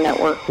time when I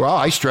network. Well,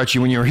 I stretch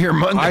you when you're here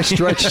Monday. I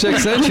stretch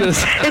 6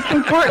 inches. It's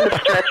important to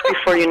stretch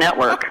before you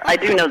network. I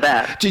do know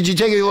that. Did you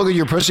take a look at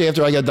your pussy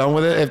after I got done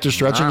with it, after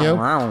stretching you?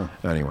 Wow.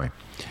 Anyway.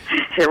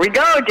 Here we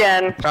go,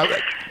 Jen.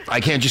 I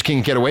can't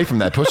get away from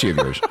that pussy of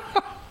yours.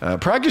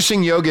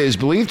 Practicing yoga is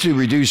believed to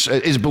reduce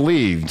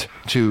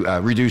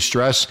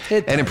stress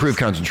and improve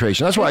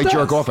concentration. That's why I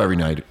jerk off every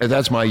night.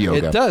 That's my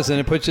yoga. It does, and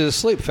it puts you to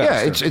sleep faster.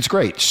 Yeah, it's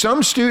great.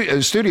 Some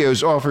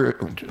studios offer.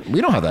 We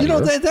don't have that. You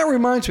know, here. that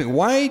reminds me.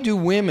 Why do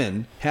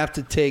women have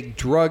to take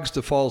drugs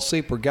to fall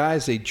asleep, or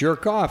guys, they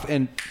jerk off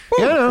and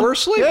boom, we're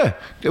asleep? Yeah,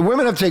 the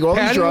women have to take all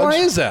Patty, these drugs.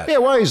 why is that? Yeah,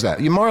 why is that?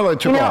 Marla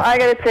took off. I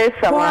got to tell you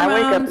something. When I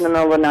wake up in the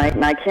middle of the night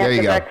and I There can't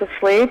you get go. back to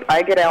sleep,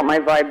 I get out my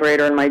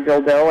vibrator and my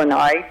dildo and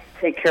I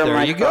take care of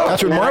myself. You go.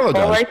 That's what Marla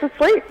does. Fall right to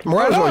sleep.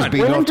 Marla's always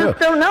beating Women off too. just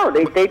don't know.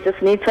 They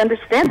just need to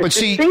understand it. But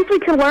see, things we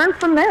can learn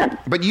from men.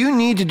 But you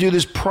need to do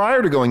this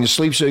prior to going to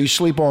sleep, so you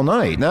sleep all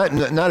night, not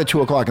at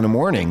 2 o'clock in the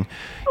morning.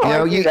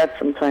 I do that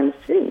sometimes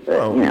too.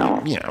 But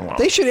well.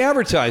 They should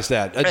advertise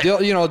that. A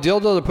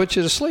dildo to put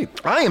you to sleep.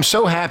 I am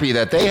so happy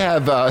that they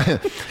have.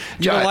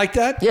 You don't like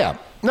that? Yeah.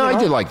 No, I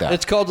did like that.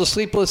 It's called the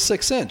Sleepless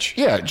 6-inch.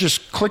 Yeah,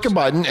 just click a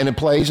button and it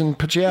plays and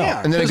puts you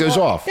out, and then it goes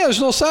off. Yeah, there's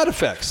no side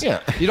effects.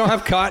 Yeah. You don't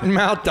have cotton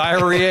mouth,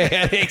 diarrhea,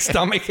 headaches,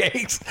 stomach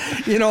aches,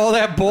 all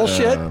that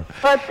bullshit.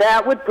 But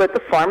that would put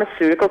the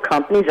pharmaceutical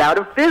companies out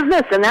of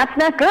business, and that's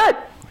not good.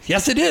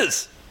 Yes, it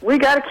is. We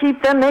got to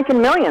keep them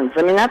making millions.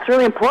 I mean, that's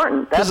really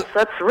important. That's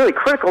really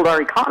critical to our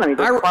economy,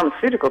 those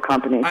pharmaceutical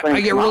companies. I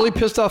get really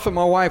pissed off at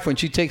my wife when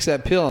she takes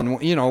that pill. And,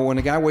 when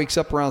a guy wakes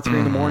up around 3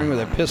 in the morning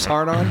with a piss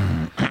heart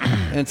on,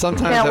 and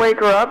sometimes... You can't wake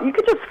her up. You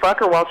could just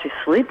fuck her while she's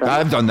sleeping.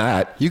 I've done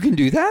that. You can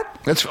do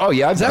that? Is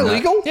that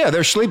legal? Yeah,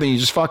 they're sleeping. You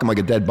just fuck them like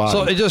a dead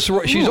body.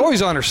 So she's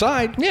always on her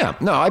side. Yeah.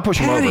 No, I push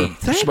them over.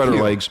 Spread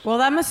her legs. Well,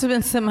 that must have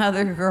been some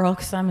other girl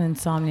because I'm an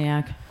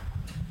insomniac.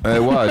 It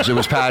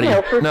was Patty.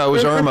 No, it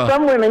was Irma. For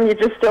some women, you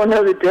just don't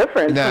know the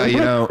difference. No,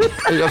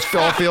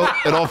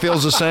 it all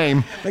feels the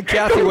same. And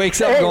Kathy wakes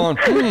up going,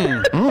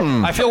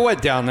 I feel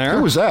wet down there.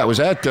 Who was that? Was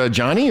that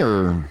Johnny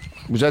or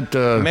was that...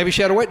 Maybe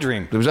she had a wet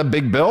dream. Was that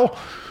Big Bill?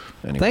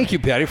 Anyway. Thank you,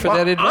 Patty, for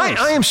that advice.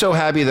 I am so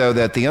happy, though,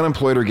 that the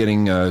unemployed are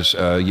getting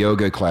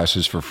yoga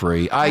classes for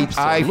free. I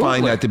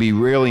find that to be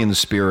really in the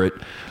spirit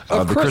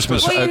of the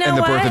Christmas and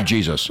the birth of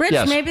Jesus.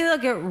 Rich, maybe they'll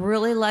get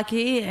really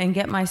lucky and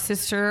get my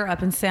sister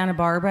up in Santa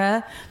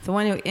Barbara, the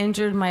one who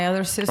injured my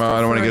other sister. I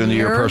don't want to get into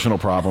your personal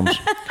problems.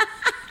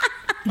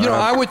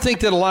 I would think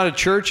that a lot of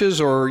churches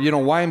or,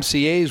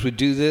 YMCAs would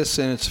do this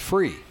and it's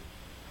free,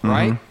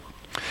 right?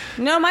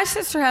 No, my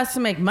sister has to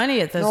make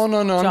money at this. No.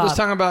 Job. I'm just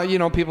talking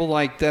about, people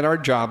like that are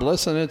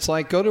jobless, and it's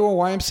like go to a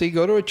YMCA,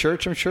 go to a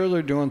church. I'm sure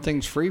they're doing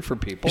things free for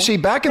people. You see,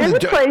 back in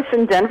There's a place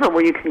in Denver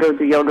where you can go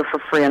do yoga for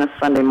free on a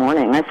Sunday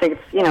morning. I think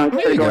it's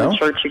instead of going to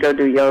church, you go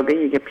do yoga.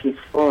 You get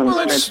peaceful.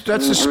 And that's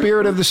the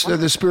spirit of the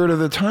spirit of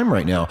the time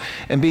right now,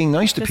 and being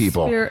nice to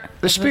people.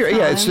 The spirit,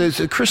 it's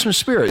the Christmas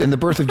spirit and the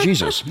birth of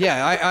Jesus.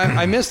 Yeah,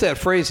 I missed that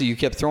phrase that you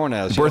kept throwing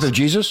at us. Birth of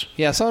Jesus.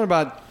 Yeah, something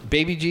about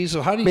baby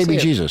Jesus. How do you say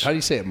Jesus? How do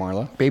you say it,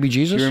 Marla? Baby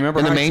Jesus. Do you remember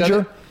in how the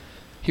manger?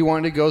 He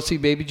wanted to go see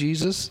baby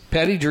Jesus.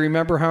 Patty, do you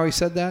remember how he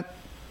said that?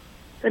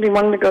 That he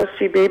wanted to go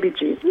see baby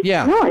Jesus?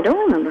 Yeah. No, I don't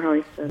remember how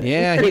he said it.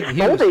 Yeah, he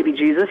stole baby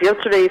Jesus.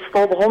 Yesterday he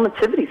stole the whole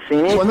nativity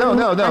scene. Well, no.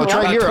 It's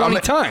right here.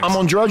 I'm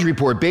on Drudge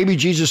Report. Baby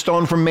Jesus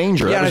stolen from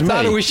manger. Yeah, that was I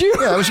thought me. it was you.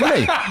 Yeah, it was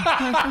me.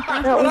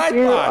 That was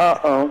you?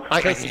 Uh-oh.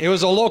 It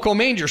was a local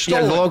manger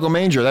stolen. Yeah, the local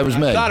manger. That was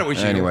me. I thought it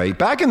was you. Anyway,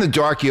 back in the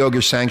dark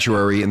yoga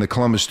sanctuary in the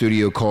Columbus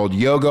studio called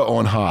Yoga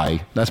on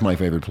High. That's my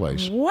favorite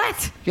place.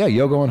 What? Yeah,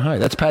 Yoga on High.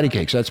 That's patty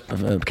cakes. That's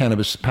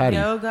cannabis patty.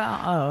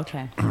 Yoga? Oh,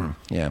 okay.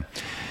 Yeah.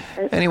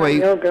 Anyway,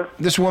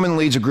 this woman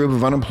leads a group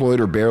of unemployed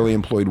or barely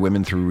employed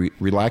women through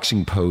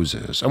relaxing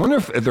poses. I wonder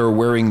if they're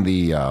wearing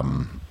the what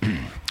do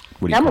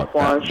you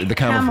camouflage. Call it? The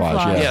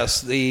camouflage. Yeah.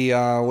 Yes, the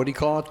what do you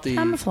call it? The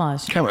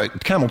camouflage.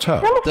 Camel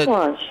toe.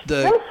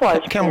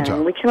 Camouflage. Camel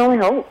toe. We can only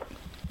hope.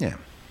 Yeah.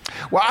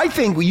 Well, I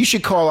think you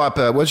should call up,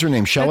 what's her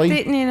name,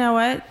 Shelley? You know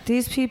what?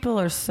 These people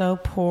are so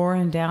poor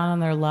and down on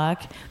their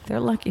luck. They're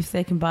lucky if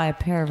they can buy a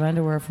pair of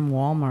underwear from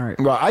Walmart.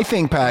 Well, I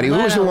think, Patty, who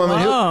was the woman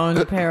who owned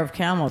a pair of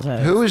camel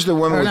toes? Who is the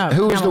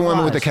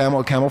woman with the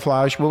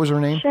camouflage? What was her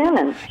name?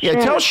 Shannon. Yeah,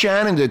 tell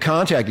Shannon to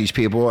contact these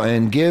people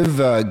and give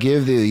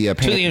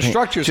the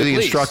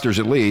instructors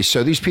at least,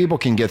 so these people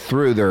can get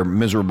through their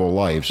miserable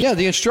lives. Yeah,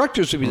 the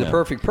instructors would be the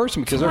perfect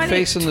person because they're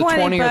facing the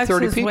 20 or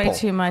 30 people. $20 is way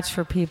too much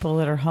for people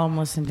that are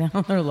homeless and down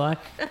on their luck.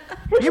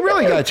 You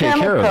really got to take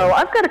care of them.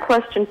 I've got a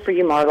question for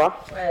you, Marla.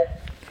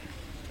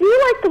 Do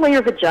you like the way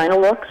your vagina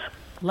looks?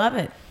 Love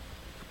it.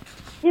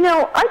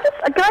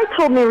 A guy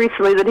told me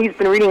recently that he's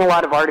been reading a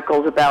lot of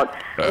articles about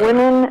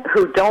women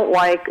who don't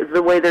like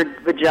the way their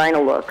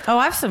vagina looks. Oh,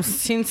 I've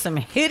seen some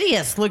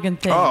hideous looking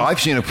things. Oh, I've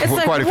seen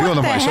quite a few of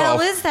them myself. What the hell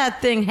is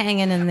that thing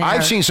hanging in there?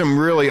 I've seen some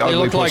really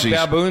ugly pussies. They look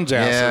like baboons'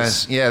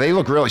 asses. Yes, yeah, they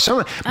look really.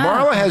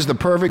 Marla has the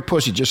perfect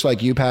pussy, just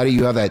like you, Patty.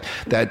 You have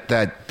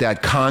that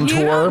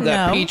contour,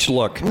 that peach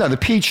look. No, the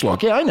peach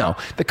look. Yeah, I know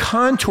the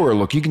contour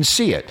look. You can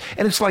see it,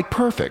 and it's like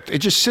perfect. It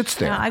just sits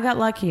there. Yeah, I got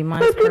lucky.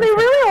 So do they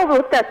really all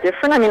look that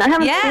different? I mean, I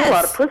haven't seen a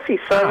lot of pussy,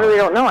 so I really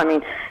don't know. I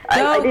mean,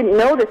 I didn't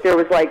know that there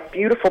was like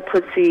beautiful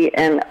pussy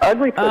and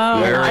ugly pussy.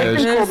 I've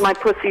been told my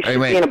pussy should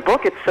be in a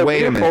book. It's so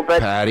beautiful, but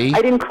Patty.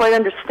 I didn't quite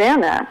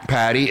understand that.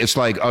 Patty, it's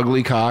like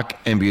ugly cock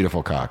and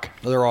beautiful cock.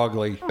 They're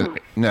ugly.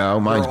 No,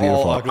 mine's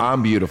beautiful.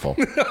 I'm beautiful.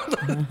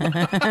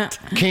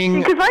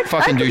 King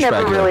fucking douchebag. I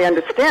never really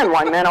understand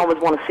why men always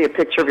want to see a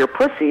picture of your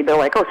pussy. They're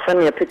like, oh, send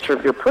me a picture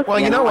of your pussy. Well,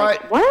 you know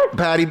what? What?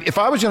 Patty, if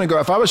I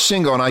was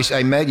single and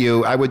I met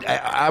you, I would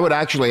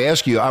actually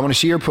ask you, I want to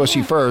see your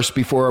pussy first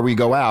before we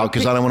go out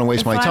because I don't want to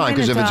waste my time.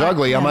 Because if it's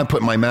ugly, I might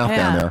put my mouth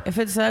down there. If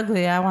it's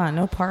ugly, I want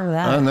no part of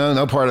that.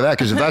 No part of that.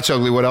 Because if that's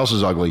ugly, what else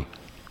is ugly?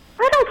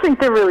 I don't think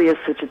there really is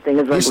such a thing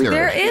as ugly.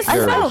 There is.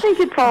 I think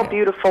it's all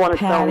beautiful in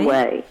its own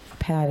way.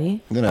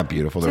 Patty. They're not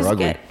beautiful. They're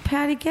ugly.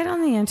 Patty, get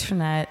on the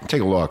internet.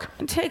 Take a look.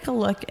 And take a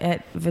look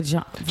at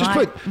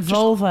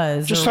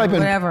vulvas just type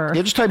whatever.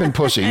 Yeah, just type in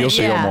pussy. You'll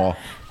see them all.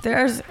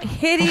 There's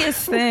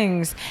hideous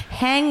things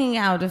hanging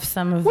out of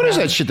some of them. What is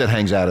that shit that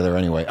hangs out of there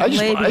anyway? I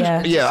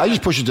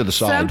just push it to the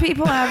side. Some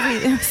people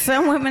have,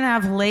 some women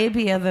have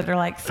labia that are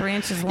like 3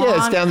 inches long. Yeah,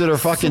 it's down to their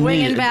fucking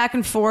swinging back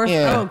and forth.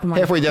 Yeah, oh, my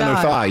halfway down God.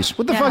 their thighs.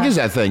 What the fuck is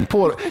that thing?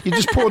 You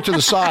just pull it to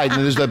the side,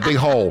 and there's that big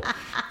hole.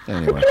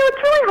 Anyway. But,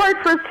 it's really hard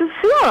for us to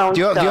see our own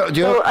stuff.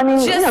 So, I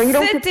mean, just you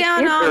don't sit get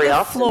down to on the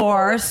often.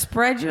 floor,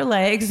 spread your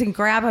legs, and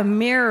grab a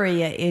mirror,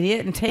 you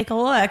idiot, and take a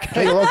look.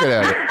 Take a look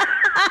at it.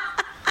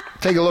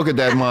 Take a look at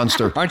that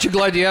monster. Aren't you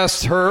glad you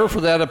asked her for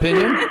that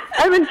opinion?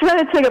 I've been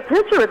trying to take a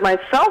picture with my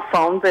cell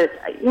phone, but,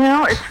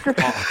 it's just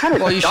kind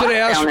of well, you should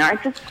have down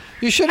there.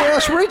 You should have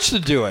asked Rich to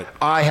do it.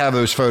 I have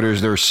those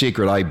photos. They're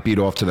secret. I beat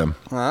off to them.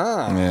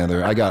 Ah.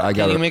 Yeah, I got.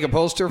 Can you make a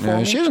poster for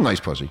me? She has a nice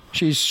pussy.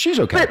 She's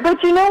okay.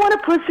 But you know when a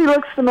pussy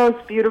looks the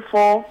most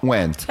beautiful?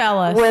 When? Tell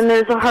us. When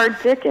there's a hard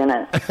dick in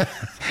it.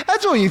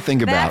 That's all you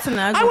think about. That's an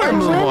ugly I want to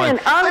move women,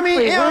 on.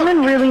 Honestly,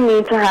 women really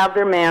need to have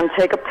their man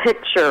take a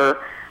picture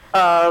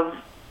of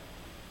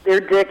their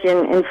dick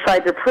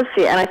inside their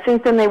pussy, and I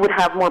think then they would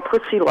have more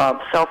pussy love,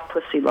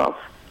 self-pussy love.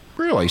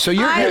 Really? So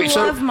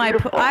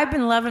I've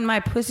been loving my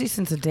pussy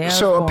since the day I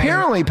was born.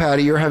 Apparently,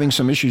 Patty, you're having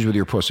some issues with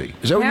your pussy.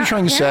 Is that what you're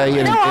trying to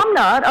say? No, I'm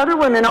not. Other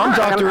women are. I'm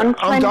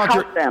trying to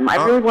help them.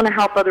 I really want to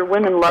help other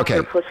women love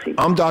their pussy.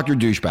 I'm Dr.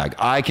 Douchebag.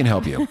 I can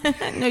help you.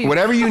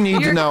 Whatever you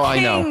need to know,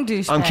 I know.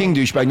 I'm King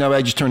Douchebag. No,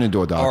 I just turned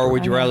into a doctor. Or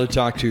would you rather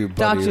talk to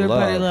Buddy Dr.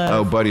 Love? Buddy Love?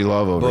 Oh, Buddy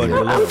Love over here.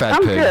 I'm Fat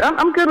pig. good.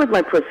 I'm good with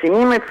my pussy.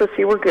 Me and my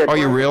pussy, we're good. Are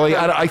you really?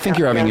 I think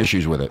you're having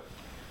issues with it.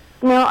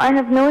 No, I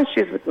have no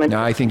issues with my.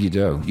 No, I think you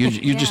do.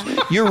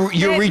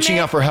 You're reaching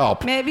out for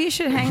help. Maybe you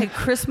should hang a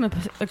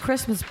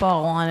Christmas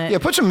ball on it. Yeah,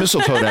 put some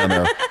mistletoe down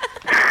there.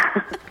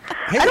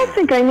 I don't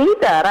think I need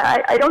that.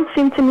 I don't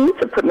seem to need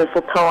to put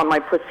mistletoe on my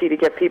pussy to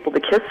get people to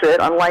kiss it,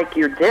 unlike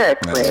your dick,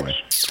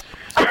 Rich.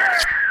 I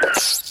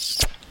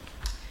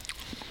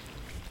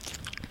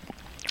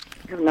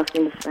have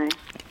nothing to say.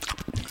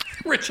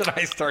 Rich and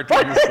I start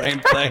doing the same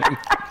thing.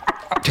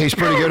 Tastes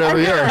pretty good over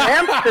here.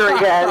 Hamster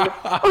again.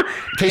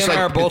 Tastes like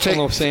are both on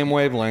the same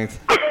wavelength.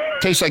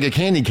 Tastes like a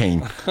candy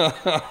cane. Can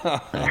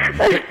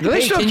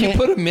you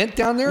put a mint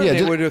down there? Yeah, and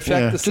it would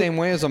affect the same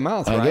way as a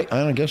mouth, right?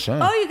 I guess so.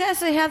 Oh, you guys,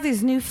 they have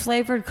these new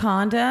flavored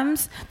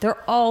condoms. They're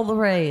all the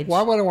rage.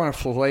 Why would I want a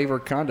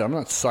flavored condom? I'm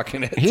not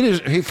sucking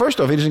it. First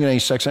off, he doesn't get any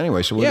sex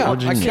anyway. So what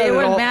does he need? It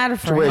wouldn't matter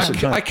for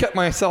him. I cut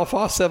myself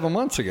off 7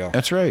 months ago.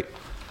 That's right.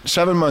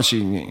 7 months.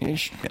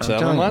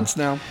 7 months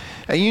now.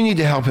 And you need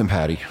to help him,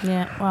 Patty.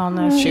 Yeah, well,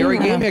 no. Sherry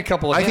gave me a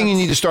couple of I think you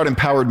need to start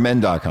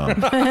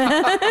empoweredmen.com.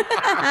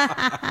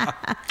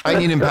 I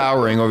need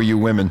empowering over you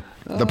women.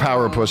 The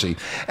power of pussy.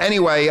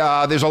 Anyway,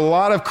 there's a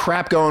lot of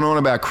crap going on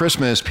about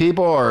Christmas.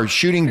 People are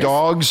shooting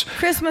dogs.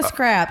 Christmas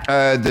crap.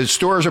 The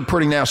stores are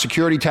putting now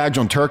security tags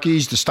on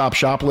turkeys to stop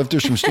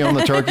shoplifters from stealing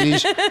the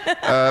turkeys.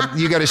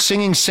 You got a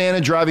singing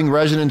Santa driving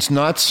residents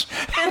nuts.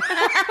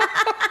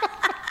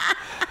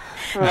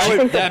 I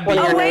think that's one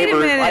of your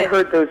neighbors. I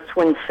heard those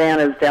twin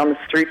Santas down the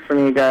street from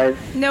you guys.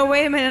 No,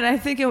 wait a minute. I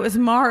think it was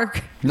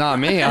Mark. Not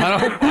me.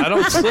 I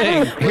don't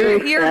sing.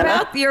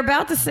 You're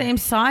about the same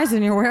size,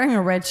 and you're wearing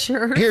a red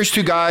shirt. Here's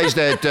two guys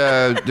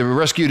that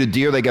rescued a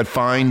deer. They got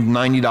fined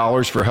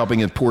 $90 for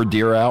helping a poor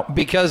deer out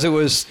because it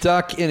was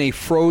stuck in a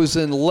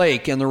frozen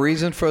lake, and the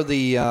reason for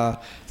the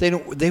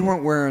they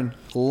weren't wearing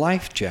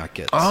life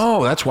jackets.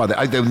 Oh, that's why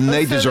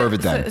they deserve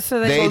it then. So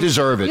they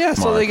deserve it. Yeah, Mark.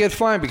 so they get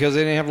fined because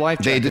they didn't have life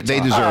jackets. They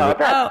deserve it.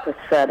 That's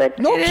pathetic.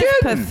 No kidding. It is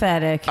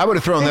pathetic. I would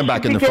have thrown them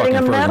back in the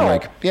fucking frozen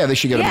lake. Yeah, they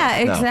should get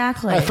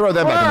exactly. I throw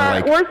them back in the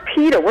lake. Where's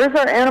PETA? Where's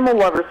our Animal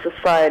Lover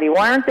Society?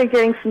 Why aren't they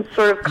getting some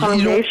sort of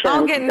commendation?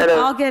 I'll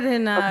get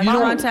in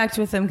contact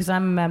with them because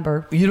I'm a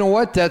member. You know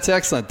what? That's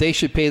excellent. They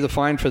should pay the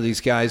fine for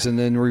these guys and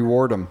then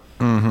reward them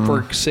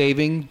for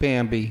saving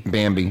Bambi.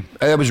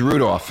 That was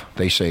Rudolph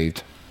they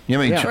saved.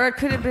 Or it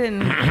could have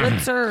been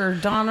Blitzer or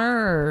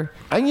Donner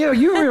or...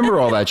 you remember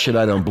all that shit.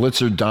 I don't.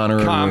 Blitzer,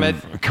 Donner,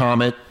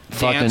 Comet,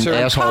 fucking Dancer,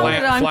 asshole,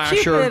 Flasher,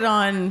 Cupid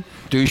on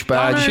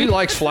douchebag. She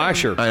likes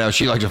Flasher. I know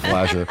she likes a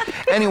flasher.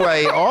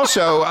 Anyway,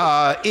 also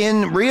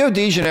in Rio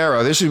de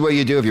Janeiro, this is what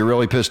you do if you're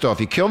really pissed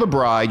off. You kill the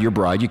bride, your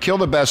bride. You kill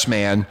the best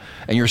man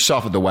and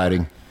yourself at the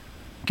wedding.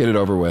 Get it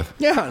over with.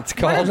 Yeah, it's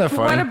called. Isn't that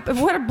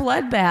funny? What a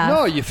bloodbath.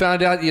 No, you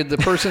found out the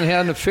person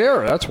had an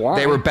affair. That's why.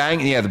 They were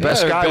banging. Yeah, the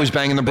best guy was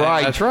banging the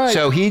bride. That's right.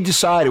 So he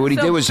decided what he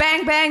did was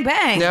bang, bang,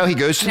 bang. Now he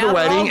goes to the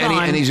wedding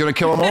and he's going to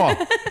kill them all.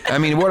 I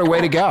mean, what a way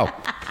to go.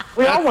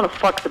 We all want to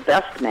fuck the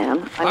best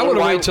man. I mean,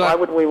 why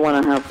would we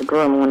want to have the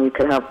groom when you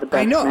could have the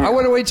best man? I know. I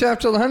would have waited till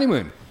after the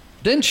honeymoon.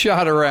 Then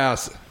shot her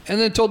ass. And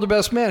then told the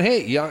best man,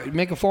 hey,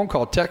 make a phone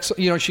call. Text.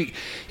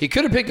 He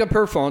could have picked up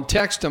her phone,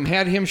 text him,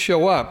 had him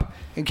show up,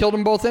 and killed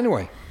them both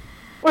anyway.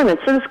 Wait a minute.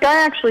 So this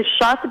guy actually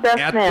shot the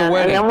best man,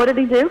 and then what did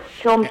he do?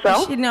 Kill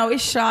himself? No, he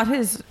shot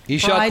his. He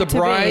shot the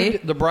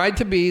bride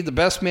to be, the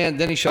best man.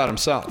 Then he shot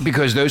himself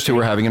because those two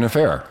were having an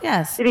affair.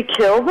 Yes. Did he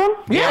kill them?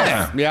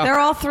 Yeah. They're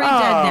all three dead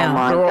now.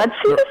 My God.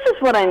 See, this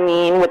is what I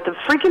mean with the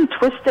freaking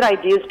twisted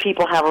ideas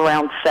people have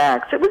around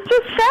sex. It was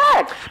just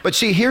sex. But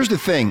see, here's the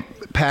thing,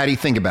 Patty.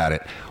 Think about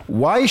it.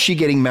 Why is she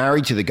getting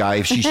married to the guy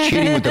if she's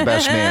cheating with the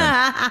best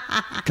man?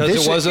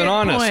 Because it wasn't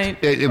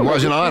honest. It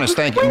wasn't honest.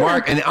 Thank you,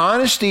 Mark. And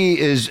honesty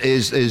is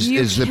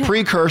the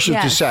precursor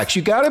to sex.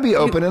 You got to be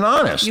open and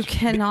honest. You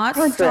cannot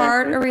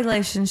start a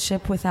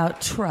relationship without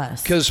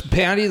trust. Because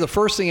Patty, the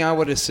first thing I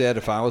would have said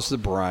if I was the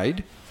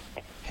bride,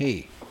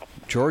 hey,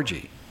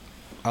 Georgie,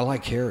 I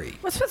like Harry.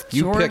 What's with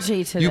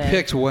Georgie today? You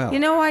picked well. You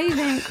know why you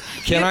think?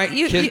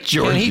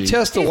 Can he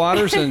test the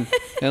waters and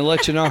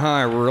let you know how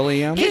I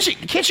really am?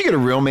 Can't you get a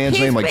real man's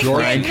name like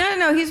George?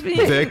 No. He's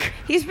been Vic.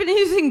 He's been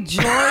using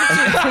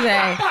Georgie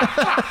today.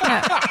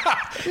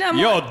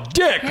 Yo,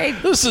 Dick. Hey,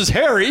 this is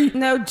Harry.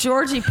 No,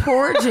 Georgie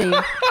Porgy.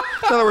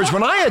 In other words,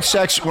 when I had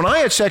sex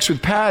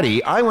with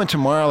Patty, I went to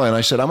Marla and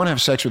I said, I'm going to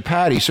have sex with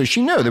Patty. So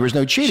she knew there was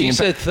no cheating. She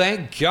said,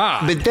 thank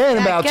God. But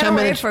then about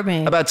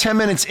 10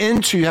 minutes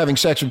into having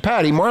sex with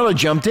Patty, Marla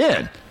jumped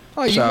in.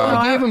 Oh, you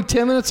gave him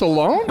 10 minutes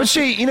alone? But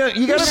see, you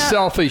got a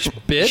selfish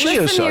bitch.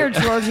 Listen here,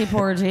 Georgie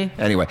Porgy.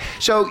 Anyway,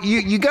 so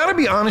you got to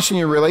be honest in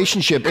your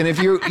relationship, and if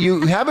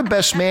you have a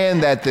best man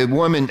that the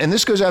woman, and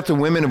this goes out to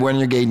women of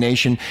Renegade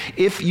Nation,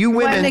 if you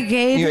women,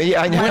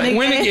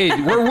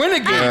 Renegade, we're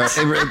Renegades.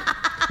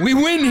 We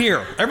win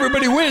here.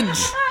 Everybody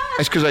wins.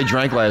 It's because I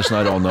drank last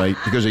night all night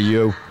because of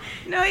you.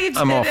 No, you didn't.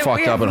 I'm all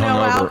fucked up and hungover.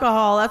 No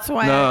alcohol. That's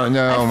why. I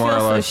feel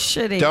Marla.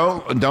 so shitty.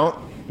 Don't.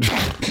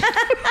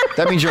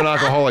 That means you're an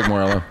alcoholic,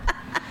 Marla.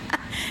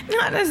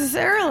 Not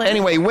necessarily.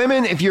 Anyway,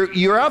 women, if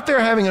you're out there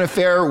having an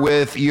affair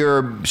with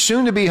your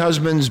soon-to-be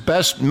husband's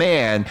best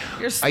man,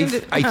 I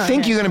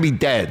think you're going to be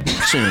dead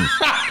soon.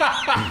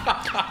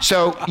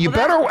 So you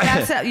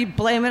you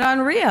blame it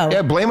on Rio.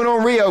 Yeah, blame it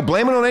on Rio.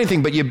 Blame it on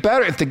anything. But you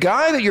better, if the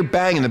guy that you're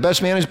banging, the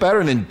best man is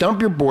better, then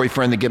dump your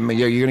boyfriend that you're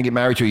going to get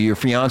married to, your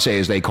fiance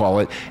as they call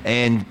it,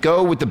 and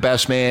go with the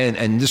best man.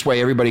 And this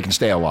way, everybody can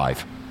stay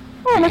alive.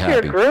 Well, and if you're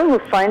a groom who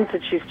finds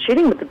that she's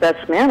cheating with the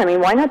best man, I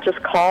mean, why not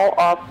just call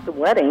off the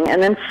wedding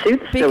and then sue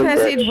the silly bitch?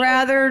 Because he'd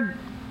rather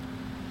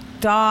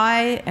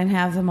die and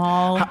have them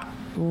all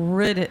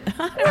rid.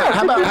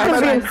 How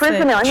about in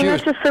prison now? I mean,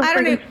 that's just so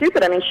freaking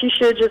stupid. I mean, he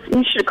should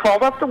have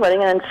called off the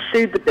wedding and then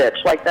sued the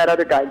bitch like that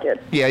other guy did.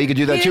 Yeah, you could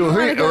do that too.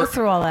 Go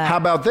through all that. How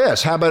about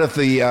this? How about if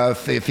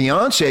the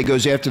fiance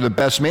goes after the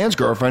best man's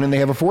girlfriend and they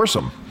have a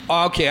foursome?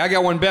 Okay, I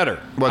got one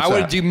better. What's I would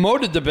that? have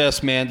demoted the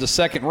best man to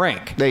second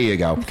rank. There you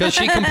go. Because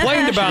she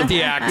complained about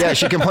the act. Yeah,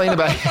 she complained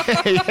about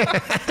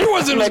He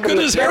wasn't as good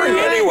as Harry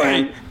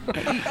anyway.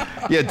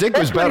 Yeah, Dick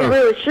was better. That's what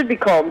it really should be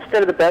called.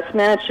 Instead of the best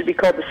man, it should be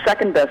called the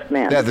second best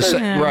man.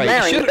 Yeah, right.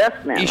 Marrying the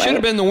best man, he should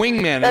have been the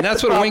wingman, and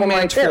that's what a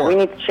wingman's for. We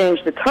need to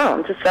change the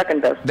term to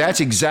second best man.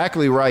 That's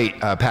exactly right,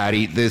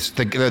 Patty.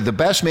 The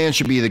best man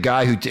should be the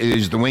guy who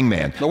is the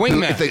wingman. The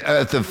wingman.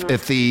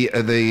 If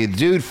the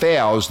dude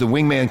fails, the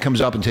wingman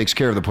comes up and takes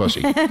care of the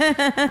pussy.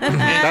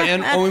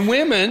 and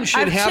women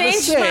should have a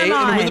say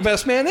in who the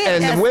best man is.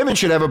 And the women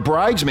should have a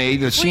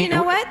bridesmaid. You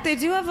know what? They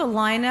do have a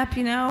lineup,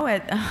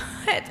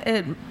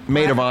 at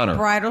maid of honor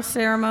bridal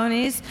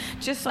ceremonies,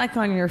 just like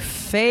on your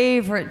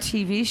favorite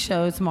TV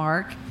shows,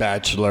 Mark.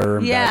 Bachelor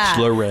and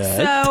Bachelorette.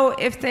 So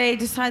if they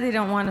decide they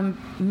don't want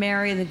to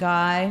marry the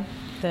guy,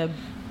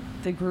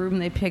 the groom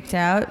they picked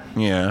out,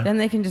 then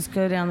they can just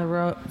go down the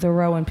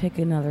row and pick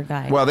another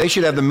guy. Well, they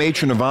should have the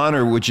matron of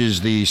honor, which is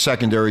the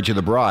secondary to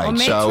the bride.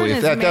 So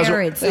if that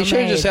doesn't, they should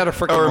have just had a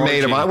freaking or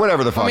maid of honor,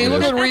 whatever the fuck. I mean, it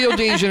look is. at Rio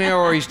de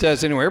Janeiro, he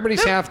does anyway.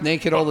 Everybody's half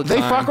naked all the time.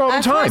 They fuck all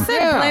the time. That's why I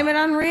said blame it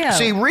on Rio.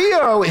 See,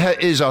 Rio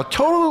is a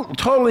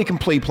totally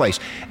complete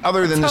place.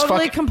 Other than this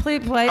fucking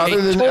complete place.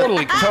 Other than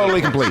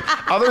totally complete.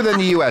 Other than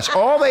the U.S.,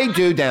 all they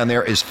do down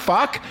there is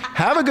fuck,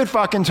 have a good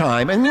fucking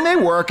time, and then they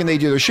work and they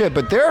do their shit.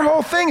 But their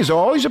whole thing is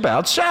always about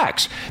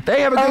sex.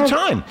 They have a good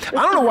time. I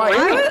don't know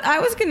why. I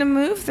was going to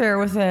move there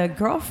with a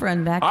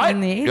girlfriend back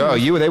in the 80s.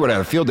 Oh, they would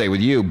have a field day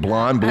with you.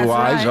 Blonde, blue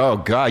eyes. Right. Oh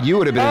God, you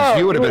would have been.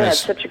 You would have been. Had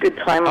such a good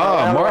time.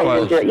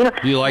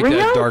 Marla, you like Rio,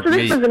 that dark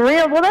meat? This was in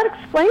Rio. Well, that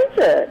explains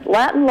it.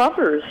 Latin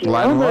lovers.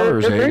 Latin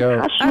lovers. There you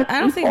go. I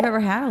don't think I've ever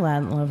had a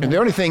Latin lover. And the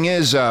only thing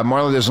is,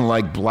 Marla doesn't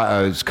like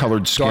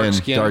colored skin,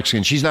 dark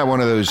skin. She's not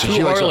one of those.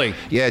 Too oily.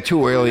 Too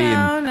oily.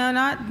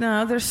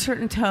 No. There's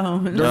certain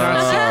tones.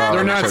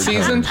 They're not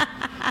seasoned.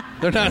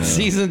 They're not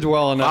seasoned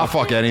well enough. I'll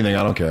fuck anything.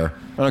 I don't care.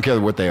 I don't care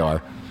what they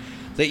are.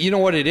 You know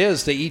what it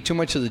is? They eat too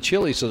much of the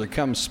chili, so they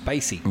come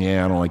spicy.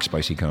 Yeah, I don't like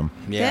spicy cum.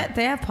 Yeah,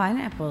 they have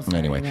pineapples.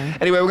 Anyway,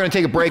 we're going to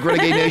take a break.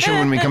 Renegade Nation.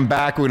 When we come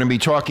back, we're going to be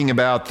talking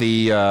about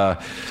the.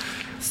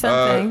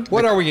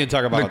 What are we going to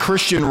talk about? The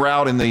Christian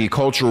route in the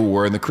cultural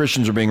war, and the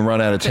Christians are being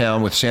run out of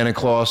town with Santa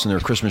Claus and their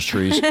Christmas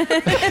trees. Get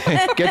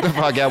the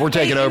fuck out. We're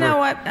taking over. You know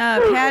what,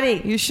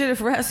 Patty? You should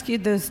have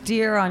rescued those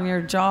deer on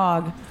your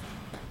jog.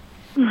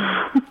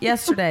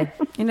 Yesterday.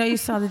 You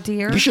saw the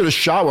deer. You should have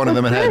shot one of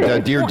them and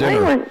had deer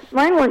dinner.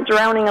 Mine weren't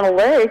drowning in a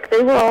lake.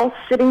 They were all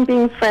sitting,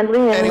 being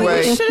friendly, and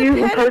being cute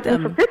and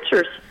posing for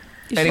pictures.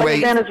 Anyway,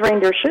 like Santa's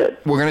reindeer should.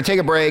 We're going to take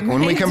a break.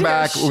 When we come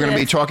back, we're going to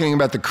be talking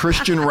about the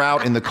Christian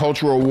route in the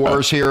cultural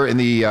wars here in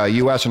the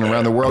U.S. and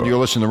around the world. You're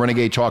listening to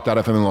Renegade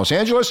Talk.fm in Los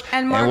Angeles.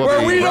 And Mark,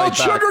 where we don't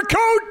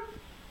sugarcoat.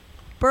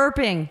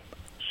 Burping.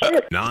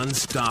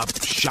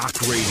 Non-stop shock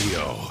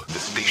radio. The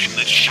station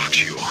that shocks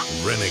you.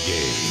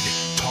 Renegade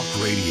Talk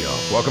Radio.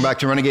 Welcome back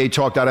to Renegade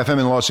Talk.fm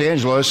in Los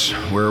Angeles,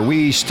 where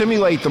we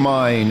stimulate the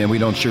mind and we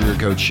don't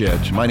sugarcoat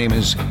shit. My name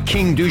is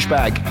King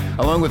Douchebag,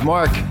 along with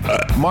Mark,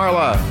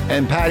 Marla,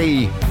 and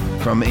Patty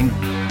from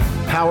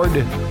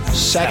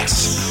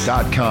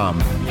EmpoweredSex.com.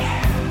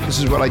 This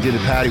is what I did to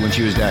Patty when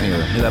she was down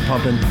here. Hear that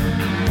pumping?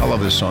 I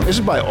love this song. This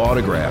is by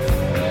Autograph.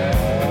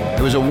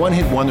 It was a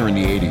one-hit wonder in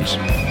the 80s.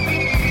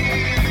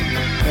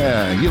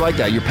 Yeah, you like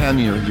that. You're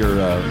pounding your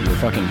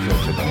fucking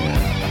filter.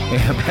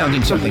 Yeah,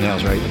 pounding something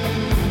else, right?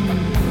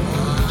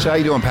 So how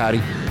you doing,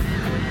 Patty?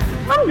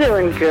 I'm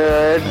doing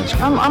good.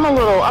 I'm a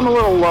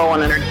little low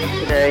on energy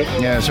today.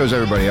 Yeah, so is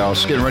everybody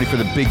else. Getting ready for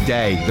the big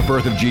day, the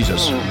birth of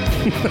Jesus.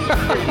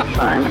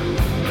 Fine.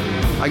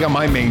 I got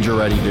my manger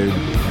ready, dude.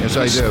 Yes,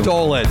 I do.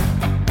 Stole it.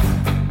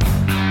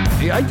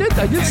 Yeah, I did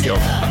steal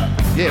it.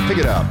 Yeah, pick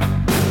it up.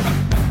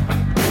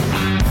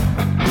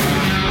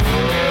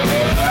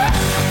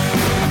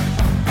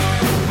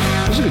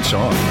 This is a good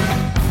song.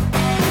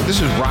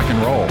 This is rock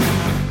and roll.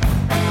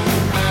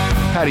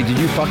 Patty, did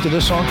you fuck to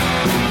this song?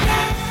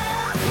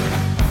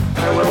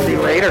 I will be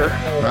later.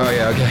 Oh,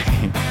 yeah, okay.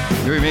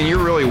 Man,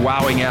 you're really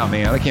wowing out,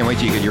 man. I can't wait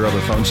till you get your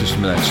other phone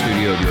system in that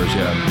studio of yours,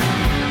 yeah.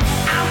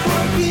 I'm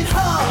working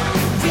hard,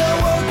 you're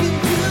working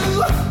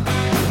too.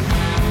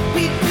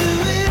 We do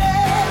it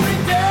every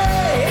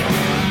day.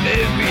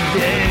 Every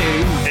day.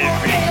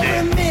 Every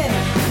minute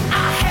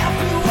I have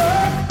to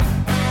work.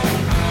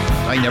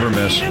 I never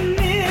miss.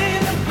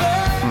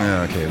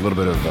 Yeah, okay, a little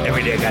bit of...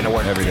 Every day I got to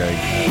work. Every day.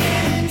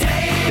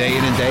 Day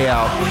in and day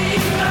out.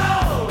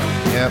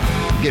 Yep,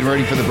 getting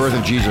ready for the birth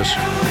of Jesus.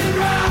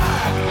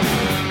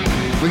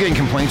 We're getting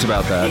complaints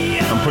about that.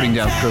 I'm putting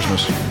down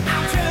Christmas.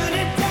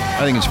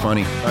 I think it's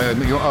funny.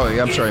 Oh,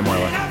 yeah, I'm sorry,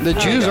 Marla. The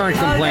Jews aren't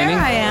complaining.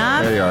 There I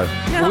am. There you are.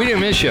 No. We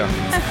didn't miss you.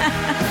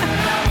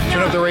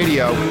 Turn up the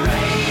radio.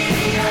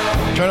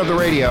 Turn up the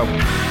radio.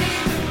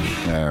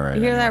 All right.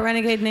 You hear that,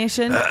 Renegade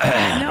Nation?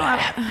 Not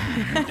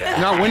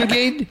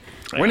Renegade?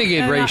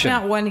 Renegade Ration.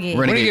 Not Renegade.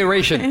 Renegade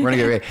Ration.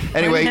 Renegade.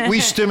 Anyway, we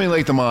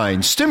stimulate the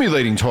mind.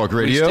 Stimulating talk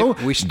radio.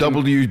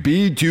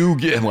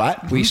 WB2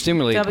 what? We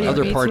stimulate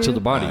other parts of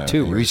the body,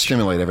 too. We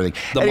stimulate everything.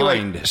 The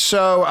mind.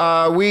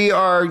 So we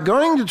are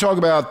going to talk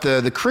about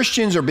the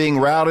Christians are being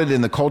routed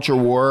in the culture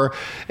war.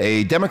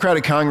 A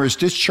Democratic Congress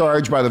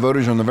discharged by the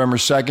voters on November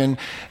 2nd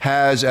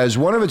has, as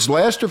one of its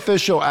last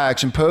official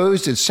acts,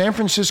 imposed its San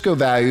Francisco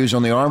values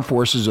on the armed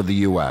forces of the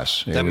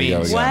U.S. That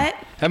means what?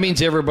 That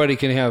means everybody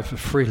can have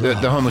free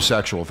love. The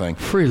homosexual thing.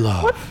 Free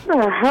love. What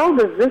the hell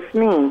does this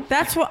mean?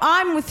 That's what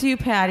I'm with you,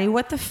 Patty.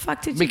 What the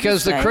fuck did you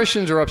Because just the say?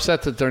 Christians are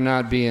upset that they're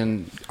not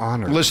being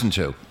honored. Listen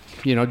to.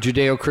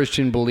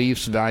 Judeo-Christian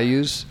beliefs,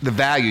 values. The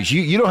values.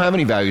 You don't have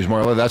any values,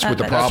 Marla. That's what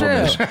the problem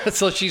is.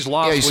 So she's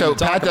lost when so you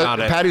talk about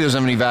it. Patty doesn't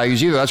have any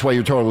values either. That's why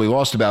you're totally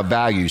lost about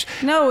values.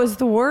 No, it was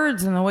the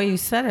words and the way you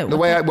said it.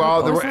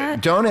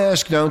 Don't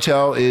ask, don't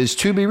tell is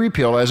to be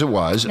repealed as it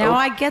was. Now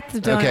I get the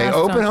don't ask,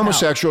 open don't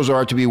homosexuals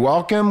are to be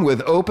welcomed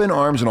with open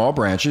arms in all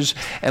branches.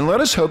 And let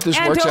us hope this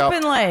works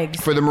out legs.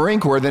 for the Marine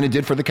Corps than it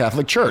did for the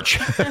Catholic Church.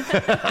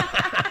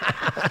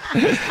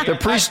 The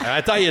priest.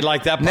 I thought you'd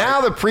like that part. Now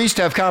the priests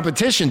have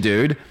competition,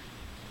 dude.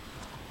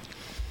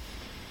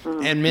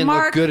 And men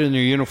Mark, look good in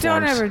their uniforms.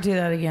 Don't ever do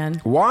that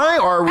again. Why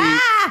are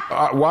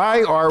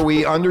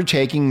we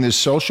undertaking this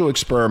social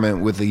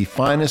experiment with the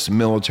finest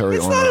military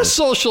It's on not earth? a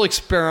social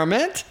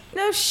experiment.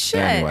 No shit.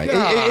 Anyway,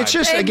 it's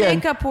just, they again...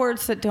 make up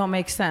words that don't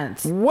make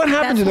sense. What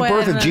happened to the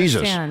birth of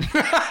Jesus?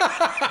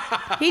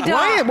 He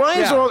died.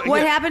 Why is all...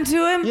 What happened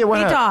to him? Yeah,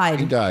 He died.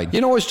 He died.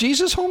 Was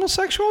Jesus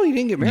homosexual? He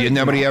didn't get married. Yeah,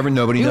 nobody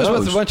knows. He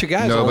was with a bunch of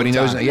guys. Nobody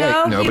knows. Yeah,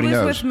 No, nobody he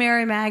was knows. with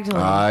Mary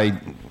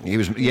Magdalene. She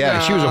was a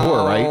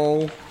whore,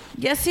 right?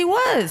 Yes, he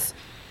was.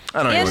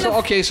 I don't know.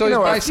 So he's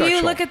bisexual. If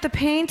you look at the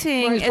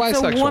painting, He's it's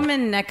bisexual. a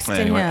woman next to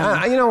him.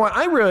 You know what?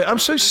 I'm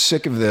so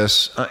sick of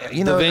this.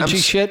 Da Vinci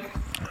shit?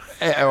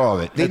 All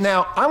of it.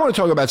 Now, I want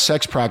to talk about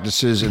sex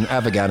practices in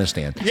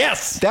Afghanistan.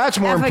 Yes. That's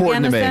more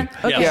important to me.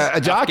 Okay. Yeah,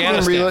 a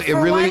document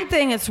For one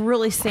thing, it's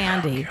really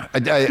sandy.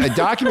 A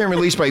document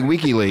released by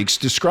WikiLeaks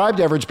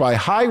described efforts by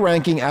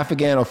high-ranking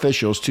Afghan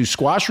officials to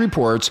squash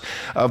reports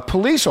of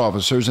police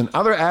officers and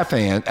other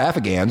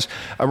Afghans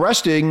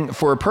arresting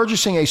for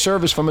purchasing a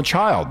service from a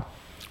child.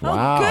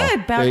 Wow. Oh, good.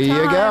 About there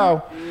you time.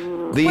 go.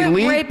 Quit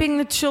raping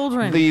the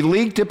children. The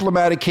leaked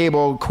diplomatic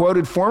cable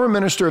quoted former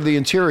Minister of the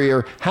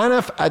Interior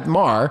Hanif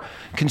Atmar,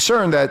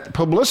 concerned that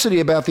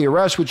publicity about the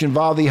arrest, which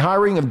involved the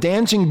hiring of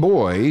dancing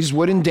boys,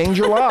 would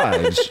endanger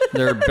lives.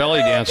 They're belly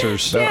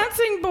dancers.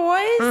 Dancing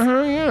boys?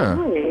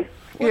 Yeah.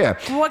 Yeah.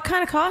 What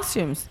kind of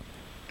costumes?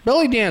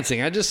 Belly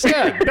dancing. I just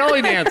said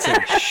belly dancing.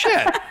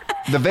 Shit.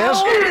 The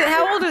vast.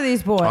 How old are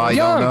these boys? I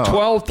Young, don't know.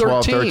 12, 13.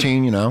 12,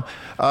 13, you know.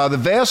 The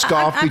vast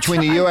gulf between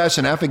the U.S.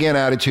 and Afghan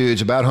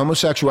attitudes about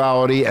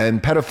homosexuality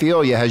and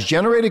pedophilia has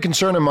generated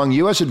concern among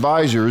U.S.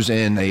 advisors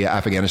in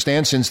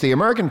Afghanistan since the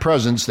American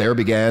presence there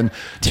began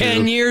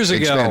 10 years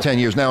ago. 10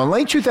 years. Now, in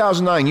late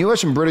 2009,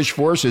 U.S. and British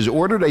forces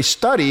ordered a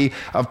study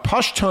of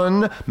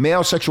Pashtun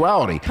male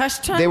sexuality.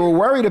 Pashtun? They were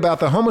worried about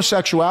the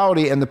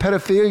homosexuality and the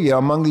pedophilia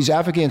among these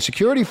Afghan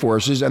security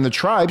forces, and the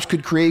tribes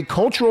could create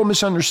cultural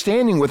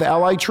misunderstanding with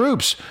allied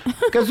troops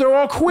because they're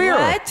all queer.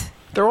 What?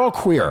 They're all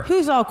queer.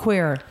 Who's all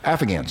queer?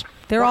 Afghans.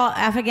 They're all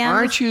Afghans?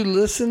 Aren't you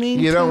listening?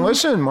 You don't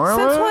listen, Marla.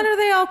 Since when are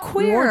they all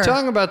queer? We weren't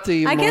talking about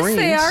the I Marines. guess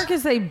they are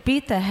because they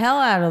beat the hell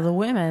out of the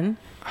women.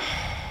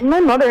 My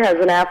mother has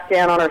an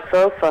Afghan on her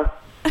sofa.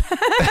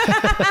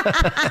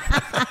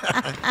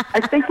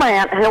 I think my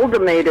Aunt Hilda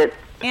made it.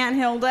 Aunt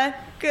Hilda?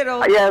 Good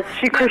old. Yes,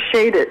 she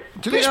crocheted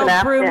it. Good It's old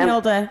an Broom Afghan.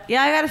 Hilda.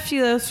 Yeah, I got a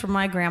few of those from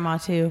my grandma,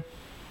 too.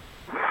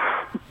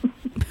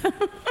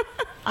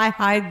 I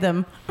hide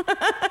them.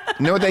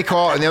 You know what they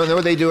call? You know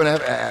what they do in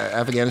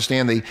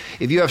Afghanistan?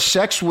 If you have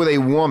sex with a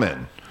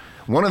woman,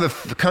 one of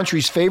the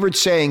country's favorite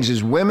sayings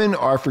is, "Women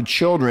are for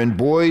children,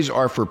 boys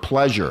are for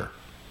pleasure."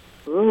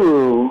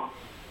 Ooh.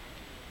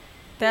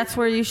 That's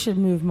where you should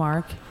move,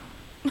 Mark.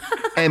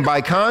 And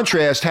by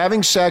contrast,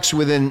 having sex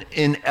with an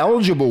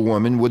ineligible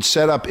woman would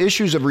set up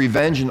issues of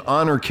revenge and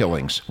honor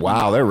killings.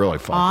 Wow, they're really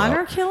fucked up.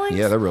 Honor killings?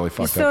 Yeah, they're really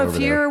fucked so up if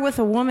over you're there. with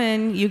a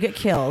woman, you get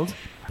killed.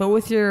 But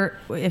if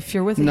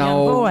you're with a young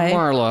No, boy,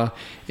 Marla,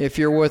 if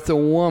you're with a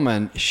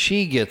woman,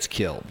 she gets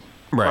killed.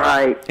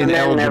 Right. The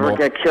men never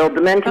get killed.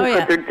 The men can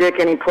put their dick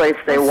any place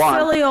they want.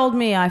 Silly old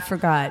me, I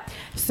forgot.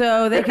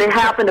 So if they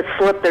happen to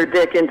slip their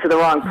dick into the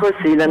wrong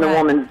pussy, then the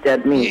woman's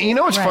dead meat. You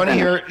know what's funny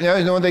here?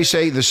 You know what they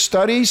say? The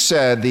study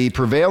said the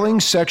prevailing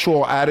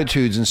sexual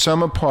attitudes in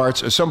some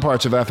parts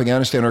of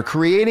Afghanistan are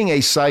creating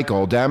a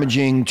cycle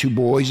damaging to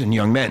boys and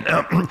young men.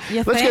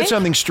 Let's get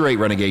something straight,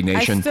 Renegade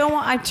Nation. Hold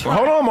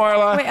on,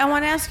 Marla. Wait, I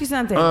want to ask you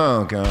something.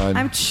 Oh, God.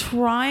 I'm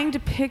trying to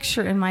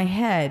picture in my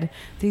head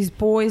these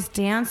boys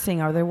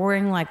dancing. Are they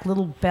wearing like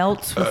little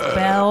belts with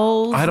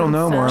bells? I don't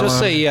know, Marla. Just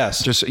say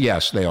yes. Just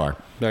yes, they are.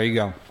 There you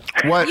go.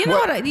 What? You know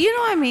what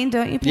I mean,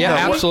 don't you? Patty?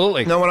 Yeah,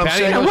 absolutely. No, what I'm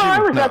saying. Well, I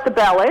was at the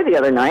ballet the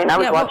other night, and I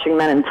was watching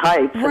Men in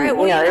Tights. And, Right,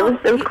 well,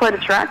 it was quite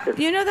attractive.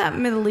 You know that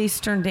Middle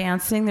Eastern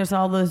dancing? There's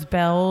all those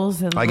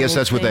bells and. I guess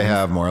that's what they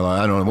have, Marla.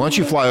 I don't know. Why don't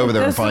you fly over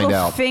there and Those find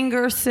little out?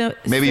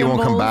 Maybe you won't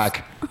come symbols.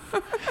 back.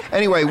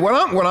 Anyway, what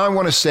I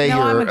want to say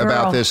No, I'm here a girl.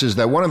 about this is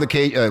that one of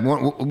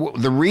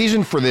the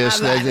reason for this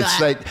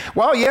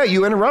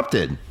you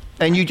interrupted.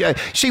 And you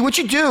see what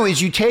you do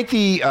is you take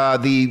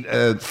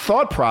the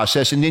thought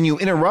process and then you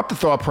interrupt the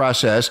thought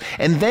process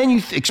and then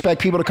you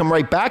expect people to come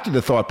right back to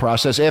the thought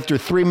process after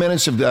 3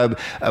 minutes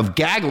of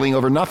gaggling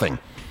over nothing.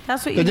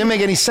 That's what you It didn't do.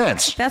 make any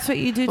sense. That's what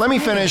you do. Let me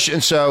finish.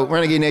 And so,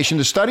 Renegade Nation,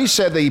 the study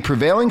said the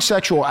prevailing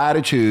sexual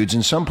attitudes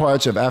in some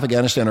parts of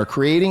Afghanistan are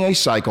creating a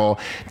cycle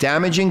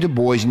damaging to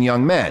boys and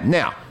young men.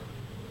 Now,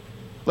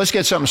 let's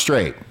get something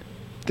straight.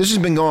 This has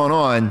been going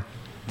on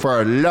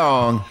for a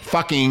long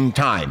fucking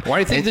time. Why do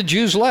you think the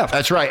Jews left?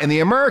 That's right. And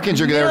the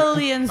Americans are there.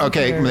 Millions of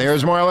Okay, years.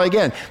 there's Marla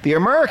again. The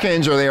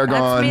Americans are there That's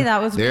gone. me,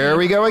 that was there me.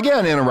 we go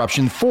again.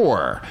 Interruption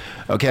 4.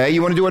 Okay,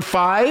 you want to do it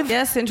 5?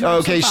 Yes, interruption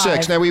Okay, 5.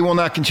 6. Now we will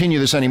not continue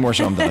this anymore,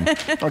 so I'm done.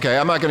 Okay,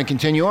 I'm not going to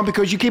continue on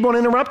because you keep on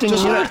interrupting.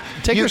 Just You know,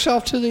 take you-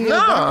 yourself to the No,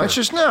 doctor. it's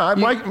just no.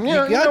 You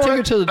gotta take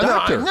her to the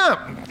doctor. No,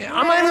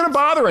 I'm not going to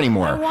bother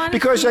anymore wanna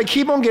because see- I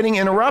keep on getting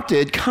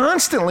interrupted,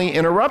 constantly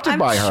interrupted I'm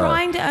by her.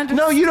 trying to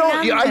No, you don't.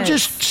 understand I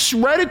this. just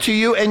read it to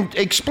you and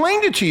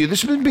explained it to you.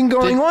 This has been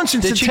going on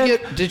since did the she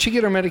 10th. Did she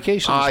get her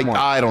medication this morning?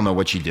 I don't know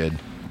what she did.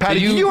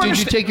 Patty, Did you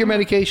understand? take your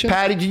medication?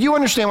 Patty, did you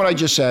understand what I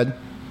just said?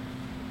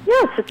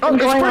 Yes, it's been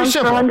it's going pretty on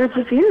simple. for hundreds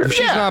of years.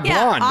 She's not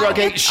blonde.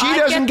 Okay, she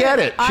doesn't get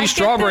it. I She's get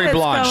strawberry that it's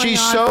blonde. going She's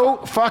on. so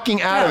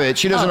fucking out of it.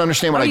 She doesn't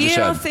understand what I just you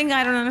said. don't think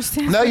I don't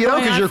understand? No, you don't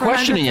what's because going you're on for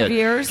questioning hundreds it. of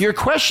years? You're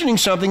questioning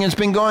something that's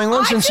been going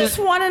on I since. just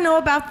want to know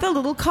about the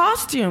little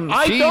costumes.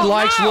 I She don't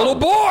likes know. little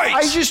boys.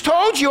 I just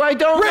told you I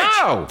don't Rich,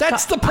 know.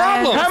 that's the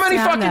problem. How many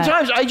understand fucking that.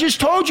 times? I just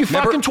told you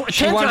Remember, fucking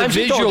she 10 wanted to times. I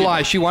told you.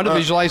 visualize. She wanted to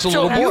visualize the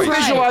So little you boys. Right.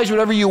 visualize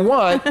whatever you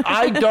want.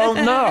 I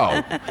don't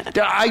know.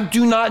 I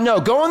do not know.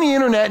 Go on the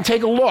internet and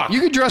take a look. You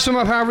can dress them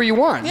up however you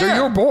want. Yeah. They're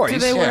your boys. Do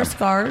they wear Yeah.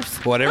 scarves?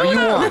 Whatever No, you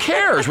no, who want.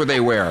 cares what they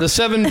wear? The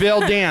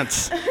 7-veil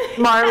dance.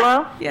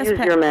 Marla, Yes, use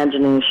Pat. your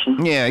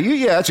imagination. Yeah,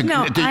 that's a.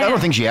 No, I don't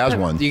think she has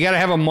one. You got to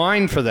have a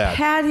mind for that.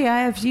 Patty,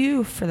 I have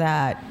you for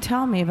that.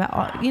 Tell me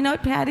about. You know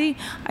what, Patty?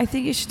 I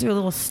think you should do a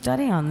little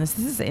study on this.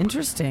 This is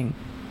interesting.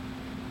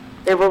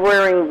 They were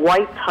wearing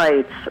white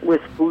tights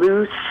with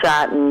blue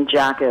satin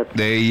jackets.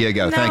 There you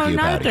go. No, Thank you,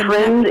 not Patty.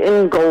 Trimmed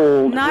in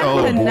gold. Not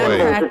Oh, at the boy.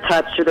 Nutcracker.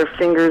 Attached to their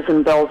fingers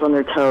and bells on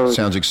their toes.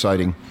 Sounds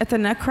exciting. At the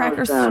Nutcracker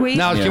How's that? Suite.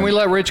 Now, Yeah. can we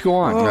let Rich go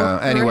on? We're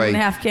Anyway. in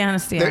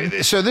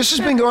Afghanistan. So this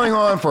has been going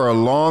on for a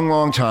long,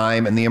 long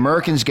time, and the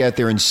Americans get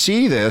there and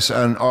see this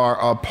and are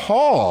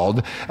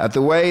appalled at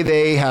the way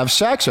they have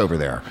sex over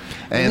there.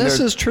 And this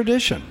they're- is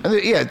tradition.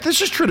 Yeah,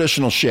 this is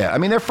traditional shit. I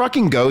mean, they're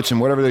fucking goats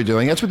and whatever they're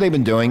doing. That's what they've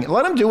been doing.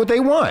 Let them do what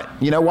they want.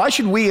 You know, why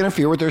should we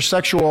interfere with their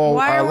sexual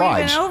Why are we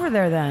lives? even over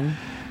there then?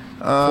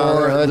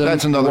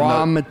 That's another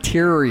raw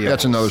material.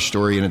 That's another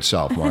story in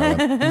itself, Marla.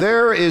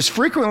 There is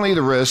frequently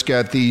the risk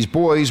that these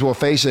boys will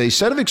face a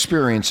set of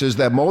experiences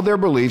that mold their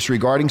beliefs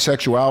regarding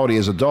sexuality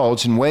as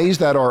adults in ways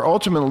that are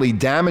ultimately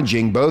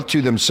damaging both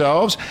to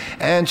themselves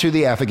and to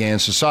the Afghan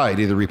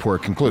society, the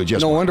report concludes.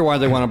 Yes, No Marla. wonder why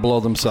they want to blow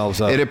themselves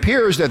up. It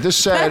appears that this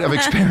set of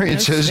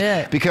experiences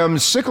That's it.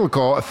 becomes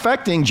cyclical,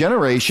 affecting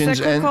generations,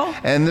 Cyclical?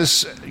 and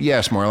this,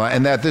 yes, Marla,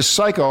 and that this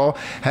cycle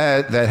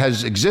that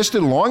has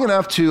existed long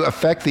enough to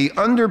affect the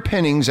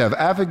underpinnings of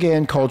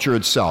Afghan culture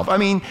itself. I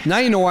mean, Now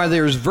you know why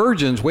there's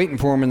virgins waiting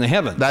for them in the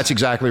heavens. that's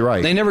exactly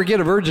right. They never get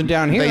a virgin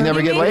down here. They never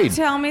You get mean laid. to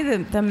tell me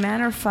that the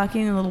men are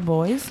fucking little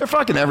boys? They're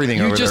fucking everything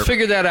You over just there.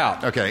 figured that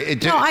out. Okay.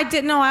 No, I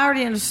didn't know. I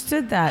already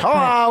understood that.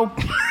 Hello.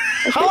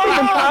 We've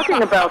been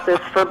talking about this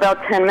for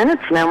about 10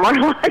 minutes now,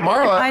 Marla.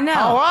 Marla. I know.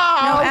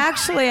 Hello. No,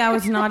 actually, I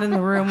was not in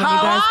the room when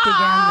you guys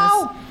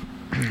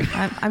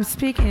began this. I'm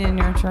speaking and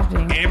you're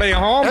interrupting. Anybody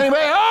home?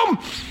 Anybody home?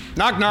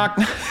 Knock, knock.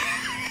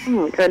 Oh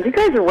my God, you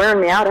guys are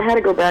wearing me out. I had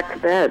to go back to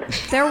bed.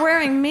 They're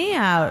wearing me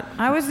out.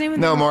 I wasn't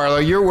even. No,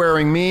 Marla, you're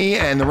wearing me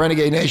and the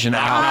Renegade Nation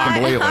out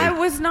completely. I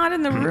was not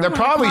in the room. They're when the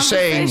probably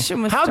saying,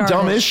 conversation was how dumb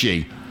started." is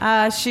she?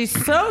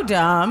 She's so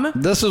dumb.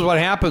 This is what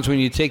happens when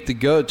you take the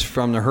goats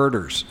from the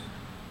herders.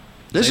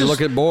 This They is,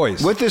 look at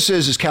boys. What this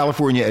is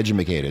California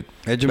educated.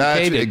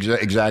 Educated.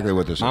 That's exactly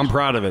what this is. I'm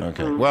proud of it.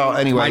 Okay. Well,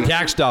 anyway. My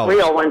tax dollars.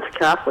 We all went to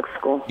Catholic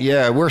school.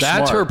 Yeah, we're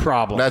That's smart. her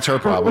problem. That's her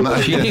problem.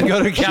 She didn't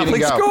go to She didn't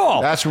Catholic go.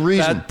 school. That's the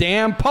reason. That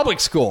damn public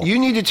school. You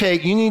need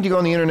to go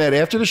on the internet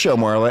after the show,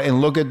 Marla,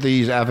 and look at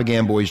these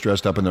Afghan boys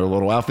dressed up in their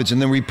little outfits,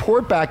 and then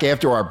report back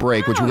after our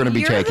break, which we're going to be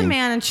you're taking. the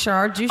man in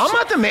charge. You I'm should,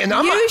 not the man.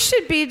 you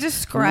should be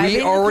describing.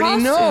 we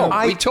already the know.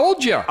 costume. We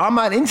told you. I'm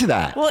not into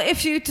that. Well,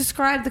 if you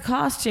describe the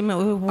costume, it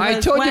was I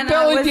told you when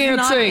belly I was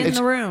not dancing. in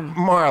the room.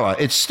 Marla,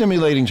 it's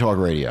stimulating talk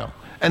radio.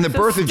 And the So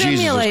birth of Jesus is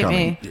stimulate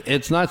coming. me.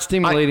 It's not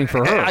stimulating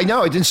for her. I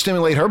know. It didn't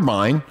stimulate her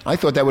mind. I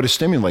thought that would have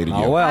stimulated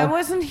you. Oh, well. I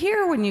wasn't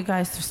here when you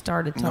guys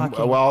started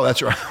talking. Well,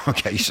 that's right.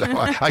 Okay, so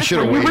I should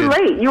have You waited. were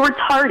late. You were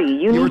tardy.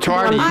 You were need to be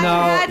on tardy. time. I No,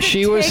 had to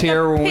she was take a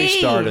here when we pee.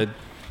 started.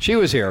 She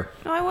was here.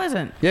 No, I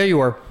wasn't. Yeah, you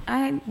were.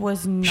 I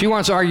was not. She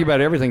wants to argue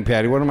about everything,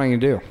 Patty. What am I going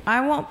to do?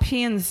 I won't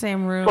pee in the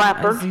same room Slap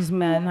her. as these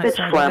men. I Bitch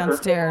saw slap her.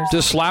 downstairs.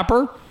 Just slap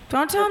her?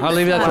 Don't tell me. I'll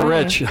leave that to slap me.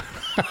 Rich.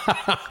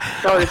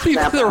 Oh, it's Leave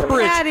snap it to out.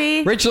 Rich.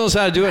 Patty. Rich knows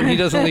how to do it, and he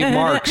doesn't leave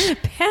marks.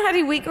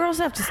 Patty, we girls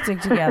have to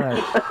stick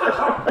together.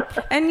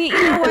 And you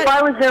know If what?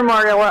 I was there,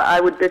 Mariella, I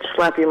would bitch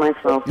slap you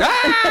myself. No,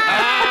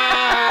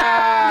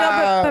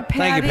 but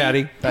Thank you,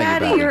 Patty.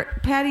 Thank you, Patty.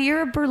 Patty,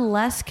 you're a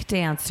burlesque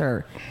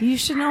dancer. You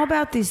should know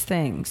about these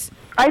things.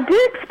 I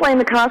did explain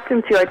the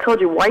costume to you. I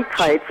told you white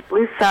tights,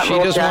 blue satin She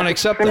little doesn't wanna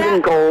jackets, accept trimmed that.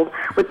 in gold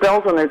with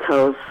bells on their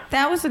toes.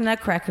 That was a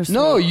Nutcracker suite.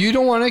 No, you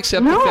don't want to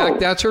accept the No. fact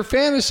that's her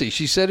fantasy.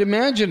 She said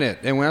imagine it.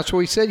 And that's what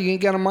we said. You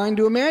ain't got a mind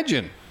to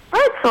imagine.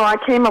 Right, so I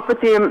came up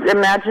with the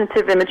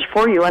imaginative image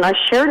for you, and I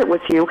shared it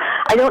with you.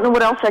 I don't know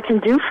what else I can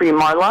do for you,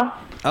 Marla.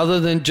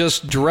 Other than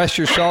just dress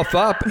yourself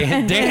up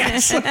and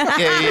dance.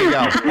 There you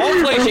go.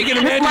 Hopefully she can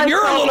imagine you're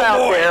a Myself little out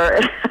boy.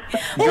 there.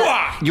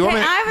 You want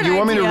Hey, I have an me? You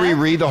want me to idea.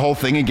 reread the whole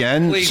thing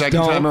again? Please second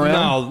don't. time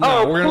around?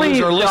 No, we're going to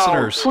lose our don't.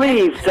 listeners.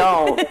 Please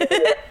don't.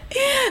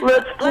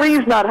 Let's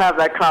please not have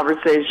that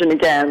conversation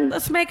again.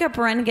 Let's make up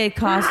renegade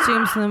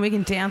costumes and then we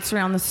can dance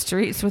around the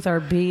streets with our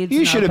beads. You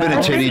and should our have been a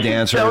bells. titty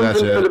dancer. That's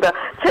Jones into it. the-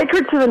 Take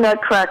her to the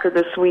Nutcracker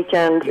this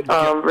weekend, Rich.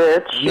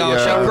 No,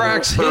 Yeah. she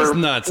cracks For his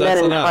nuts. Men That's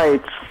in enough.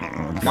 tights.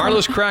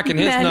 Marla's cracking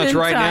his Men nuts in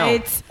right now.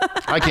 tights.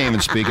 I can't even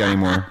speak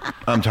anymore.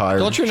 I'm tired.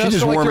 Don't your She nuts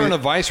just feel like wore you're me- in a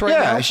vice right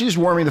yeah, now? she just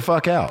wore me the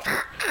fuck out.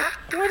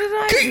 What did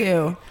I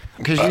do?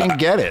 Because you didn't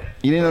get it.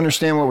 You didn't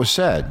understand what was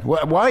said.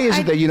 Why is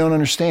it that you don't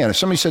understand? If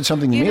somebody said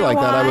something to You me know like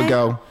that, I would why?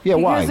 go, yeah,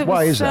 why? Because it Why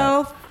was is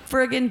that? so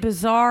friggin'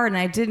 bizarre and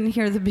I didn't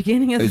hear the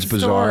beginning of It's the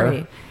bizarre?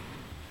 story.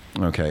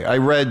 Okay. I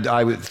would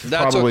That's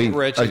probably. okay,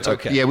 Rich, it's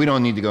okay. Yeah, we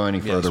don't need to go any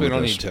further Yes, we with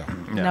don't this. need to.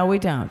 Yeah. No, we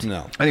don't.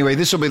 No. Anyway,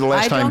 this will be the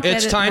last I time. don't get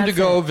It's it, time to that's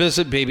go it.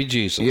 visit Baby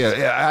Jesus.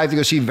 Yeah, I have to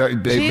go see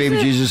Baby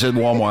Jesus at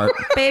Walmart.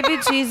 Baby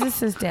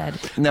Jesus is dead.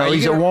 No, Are you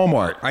he's at gonna-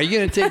 Walmart. Are you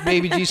going to take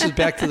Baby Jesus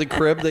back to the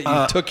crib that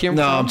you took him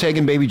No, from? I'm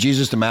taking Baby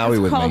Jesus to Maui It's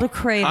with called me. a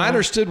cradle. I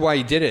understood why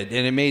you did it,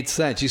 and it made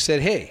sense. You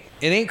said, hey,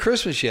 it ain't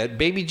Christmas yet.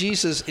 Baby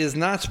Jesus is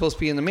not supposed to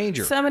be in the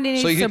manger. Somebody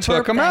needs so you to took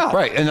burp him that. out.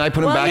 Right, and I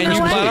put him back. And you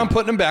in the plan tree. on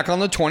putting him back on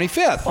the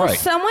 25th. Well, Right.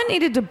 someone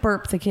needed to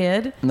burp the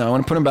kid. No, I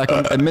want to put him back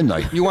on at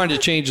midnight. You wanted to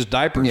change his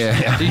diapers.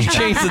 Yeah. Did you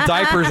change the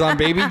diapers on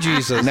baby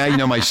Jesus? Now you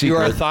know my You secret.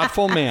 are a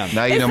thoughtful man.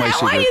 Now you Is know my that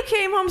secret. why you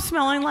came home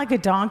smelling like a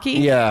donkey?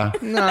 Yeah,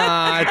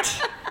 Not.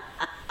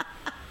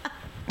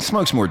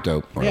 smokes more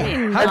dope.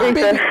 Yeah. I think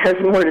that has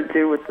more to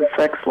do with the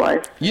sex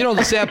life. You know,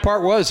 the sad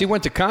part was he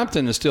went to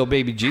Compton to steal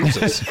baby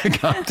Jesus.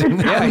 Compton.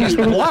 Yeah, he's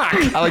black.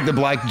 I like the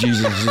black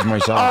Jesus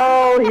myself.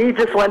 Oh, he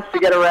just wants to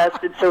get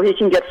arrested so he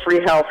can get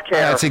free health care.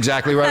 That's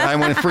exactly right. I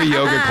went free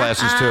yoga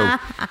classes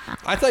too.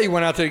 I thought you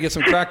went out there to get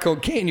some crack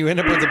cocaine. You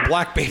end up with a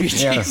black baby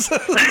Yeah. Jesus.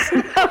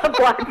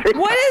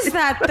 What is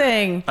that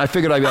thing? I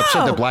figured I'd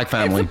upset the Oh, black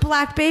family. It's a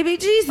black baby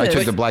Jesus. I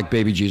took the black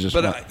baby Jesus.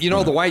 But you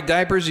know the white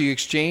diapers you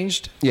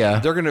exchanged? Yeah.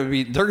 They're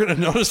gonna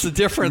notice the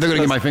difference. They're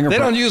gonna get my because fingerprint.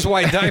 They don't use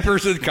white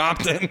diapers in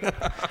Compton.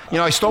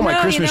 I stole my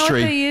Christmas you know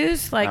tree. what they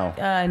use?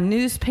 Like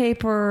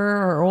newspaper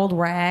or old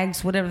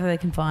rags, whatever they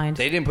can find.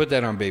 They didn't put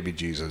that on baby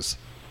Jesus.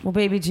 Well,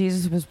 baby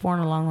Jesus was born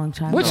a long, long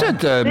time What's ago.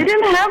 that? They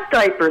didn't have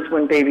diapers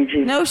when baby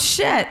Jesus. No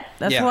shit.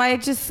 That's Yeah. why I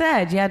just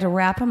said you had to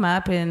wrap him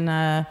up in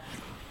a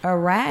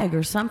rag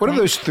or something. What are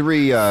those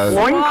three?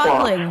 Loincloth.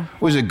 Swaddling.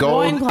 Was it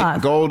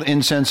Loincloth. gold,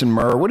 incense, and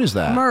myrrh? What is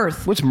that?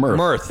 Mirth. What's myrth?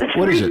 Mirth.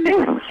 What is it?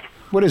 Things.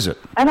 What is it?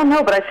 I don't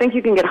know, but I think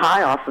you can get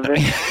high off of it.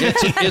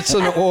 It's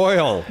an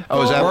oil.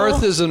 Oh, is that-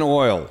 Mirth is an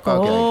oil.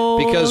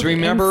 Okay. Because Gold,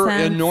 remember,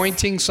 incense.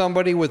 anointing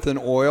somebody with an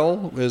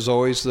oil is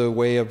always the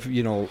way of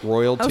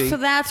royalty. Oh, so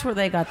that's where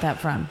they got that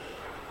from.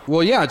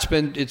 Well, yeah, it's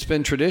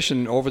been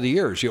tradition over the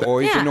years. You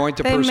always Yeah, anoint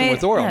a they person made-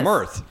 with oil, yes.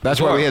 mirth.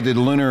 That's why we had the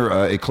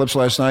lunar eclipse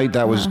last night.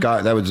 That was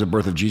God. That was the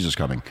birth of Jesus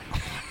coming.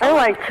 I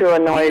like to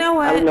anoint You know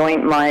what?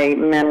 my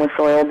men with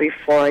oil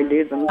before I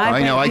do them. I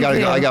I know. bet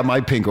you do. I got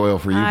my pink oil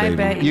for you, I baby.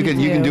 bet you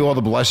you can do. do all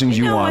the blessings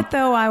you know want. what,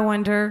 though? I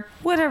wonder,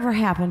 whatever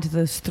happened to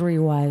those three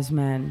wise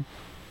men?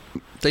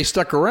 They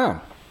stuck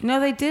around. No,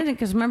 they didn't,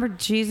 because remember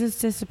Jesus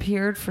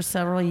disappeared for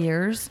several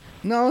years?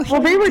 No, Well,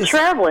 they were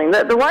traveling.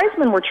 The wise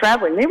men were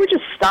traveling. They were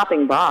just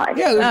stopping by.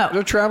 Yeah, Oh.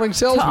 they're traveling To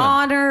salesmen.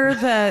 honor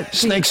the...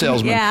 Snake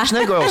salesman. Yeah.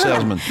 Snake oil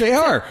salesman. They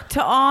are.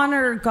 To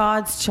honor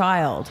God's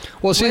child.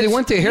 Well, see, they Which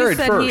went to he Herod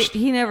said first.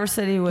 He never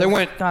said he was They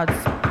went- God's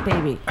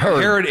baby.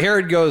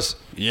 Herod goes,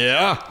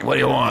 yeah. What do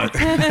you want?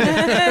 And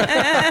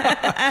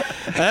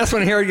that's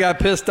when Herod got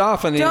pissed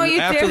off, and Don't you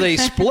after dare- they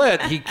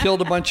split, he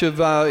killed a bunch of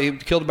he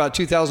killed about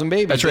 2,000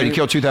 babies. That's right. He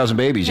killed 2,000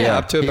 babies. Yeah.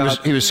 up to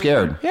about- he was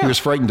scared. Yeah. He was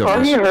frightened of Well,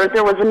 us. he heard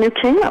there was a new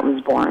king that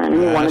was born, and he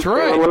wanted That's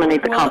right. to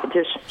eliminate the Well-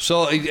 competition.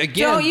 So Don't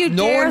again, you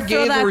no dare one throw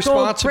gave that the gold brick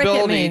at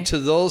responsibility me. to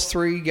those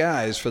three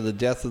guys for the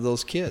death of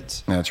those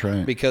kids That's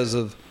right. because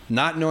of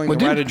not knowing Well,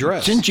 the right didn't,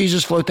 address. didn't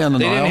Jesus float down the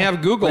They Nile? didn't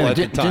have Google Wait a minute,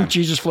 at the time. Didn't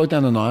Jesus float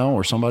down the Nile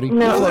or somebody?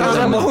 No,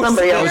 that was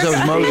somebody That else.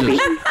 was Moses.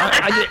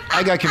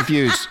 I got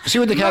confused. See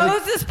what the Catholic...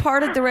 Moses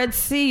parted the Red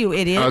Sea, you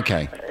idiot.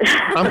 Okay.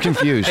 I'm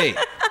confused. Hey,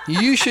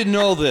 you should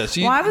know this.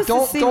 You, Why was the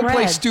don't sea don't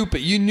play red?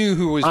 stupid. You knew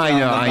who was. I down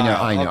know. the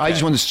Nile. I Okay.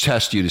 just wanted to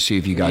test you to see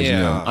if you guys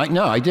Yeah.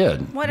 knew. I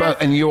did. What else-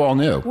 And you all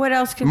knew. what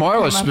else could you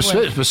Marla come up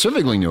with?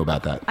 specifically knew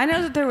about that. I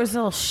know that there was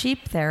little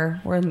sheep there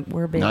where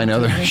baby I know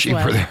there were Jesus sheep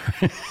was. were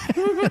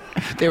there.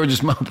 They were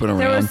just moping around.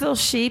 There was little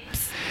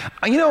sheeps.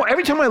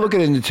 Every time I look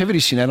at a nativity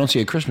scene, I don't see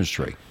a Christmas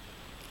tree.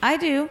 I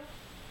do.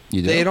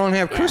 You do? They don't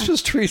have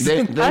Christmas trees. They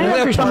I don't had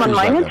Christmas some on trees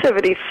my like that.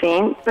 nativity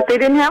scene, but they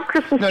didn't have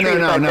Christmas No, trees.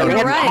 no, like that. They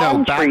had right.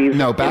 palm back trees when in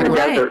the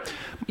Right. desert.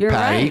 You're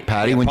right.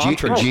 Patty, when palm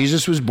trees.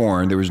 Jesus was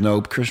born, there was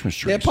no Christmas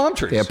trees. They had palm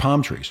trees. They had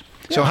palm trees.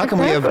 So how come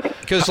we have?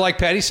 Because, like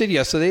Patty said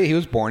yesterday, he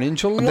was born in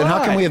July. Then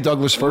how come we have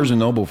Douglas firs and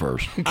Noble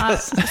firs?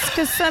 Because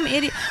some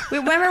idiot.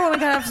 Remember when we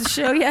got off the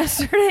show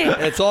yesterday?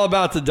 It's all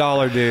about the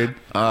dollar, dude.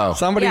 Oh.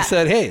 Somebody Yeah.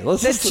 said, "Hey,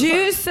 let's." The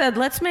Jews said,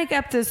 "Let's make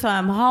up this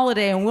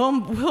holiday, and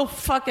we'll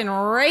fucking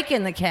rake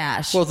in the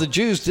cash." Well, the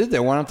Jews did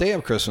that. Why don't they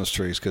have Christmas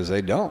trees? Because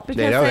they don't. because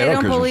they they don't have don't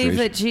Christmas believe trees.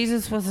 that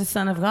Jesus was the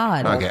Son of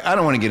God. Okay, I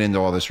don't want to get into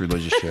all this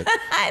religious shit.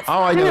 It's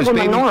All I know kind is of a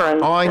baby.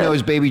 menorah. All I know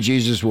is baby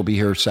Jesus will be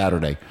here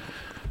Saturday.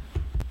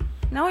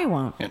 No, he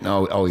won't.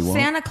 No, oh, he won't.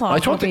 Santa Claus I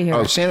told will be here.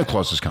 Oh, Santa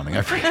Claus is coming.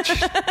 I forget.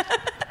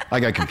 I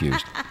got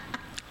confused.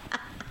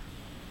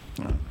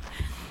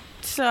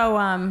 So,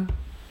 I'm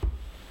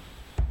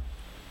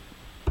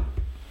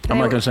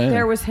not going to say anything.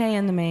 there was hay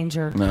in the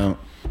manger. No.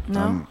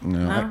 No?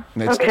 No.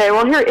 No? Okay,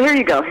 well, here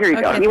you go. Here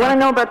you go. Okay, You want to fine.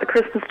 know about the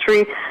Christmas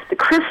tree? The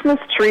Christmas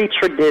tree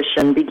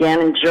tradition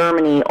began in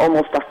Germany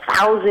almost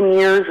 1,000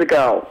 years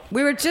ago.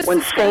 We were just When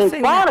discussing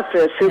Saint that.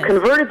 Boniface, who Yes.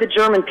 converted the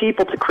German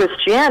people to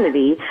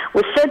Christianity,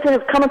 was said to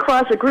have come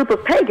across a group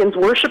of pagans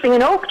worshiping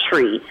an oak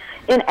tree.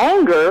 In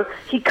anger,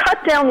 he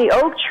cut down the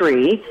oak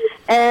tree,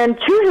 and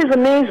to his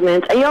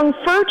amazement, a young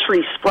fir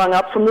tree sprung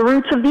up from the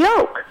roots of the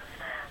oak.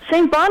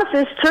 St.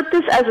 Boniface took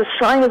this as a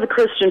sign of the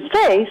Christian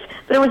faith,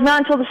 but it was not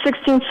until the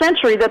 16th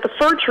century that the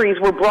fir trees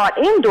were brought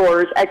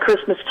indoors at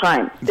Christmas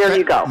time. There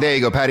you go. There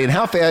you go, Patty. And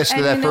how fast did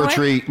And that you know fir what?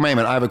 tree? Wait a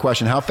minute. I have a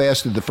question. How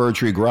fast did the fir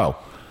tree grow?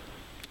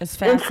 As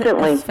fast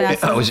Instantly. As fast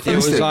Oh, as it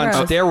was on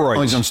grows. steroids.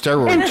 Oh, he's on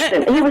steroids.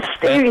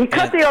 Instant. He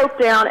cut the oak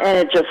down, and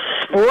it just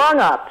sprung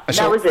up.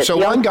 That was it. So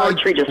the one guy,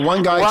 tree just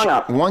one guy, sprung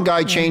up. one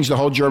guy changed the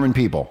whole German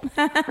people.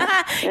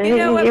 You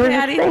know what, He was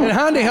Patty? just saying. And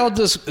how in the hell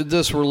does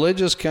this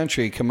religious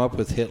country come up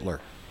with Hitler?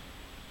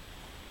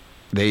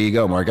 There you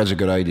go, Mark. That's a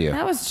good idea.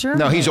 That was German.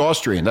 No, he's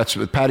Austrian. That's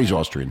Patty's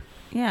Austrian.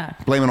 Yeah.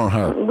 Blame it on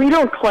her. We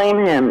don't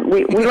claim him.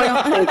 We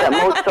like to think that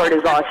Mozart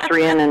is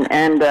Austrian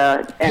and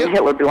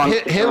Hitler belongs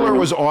to Hitler Germany.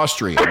 was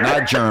Austrian,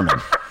 not German.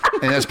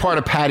 And that's part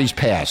of Patty's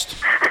past.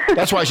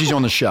 That's why she's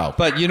on the show.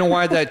 But you know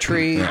why that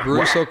tree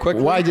grew so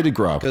quickly? Why did it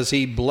grow? Because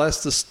he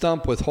blessed the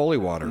stump with holy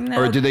water. No,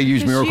 Or did they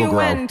use 'cause Miracle you Grow?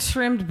 went and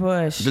trimmed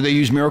bush. Did they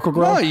use Miracle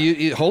Grow?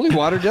 No, holy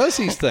water does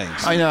these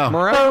things. I know.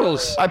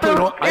 Miraculous. I put it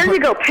on, There you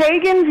go.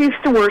 Pagans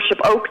used to worship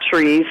oak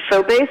trees,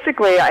 so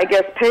basically, I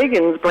guess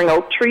pagans bring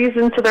oak trees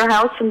into their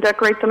house and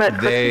decorate them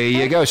at There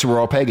you go. So we're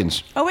all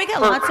pagans. Oh, we got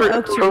For- lots for- of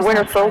oak trees. for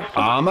winter outside. solstice.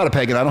 I'm not a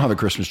pagan. I don't have a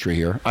Christmas tree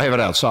here. I have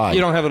it outside.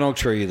 You don't have an oak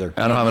tree either.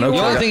 I don't have an oak The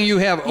tree. only thing you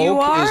have You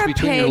oak are is a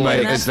between your pagan.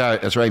 legs.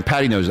 That's right.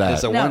 Patty knows that.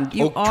 It's a No, one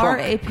you oak are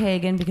trunk. a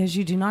pagan because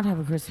you do not have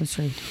a Christmas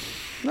tree.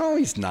 No,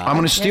 he's not. I'm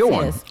going to steal Yes, he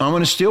one. is. I'm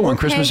going to steal one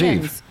Christmas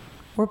pagans. Eve.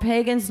 We're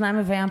pagans, and I'm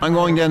a vampire. I'm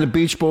going down to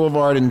Beach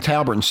Boulevard in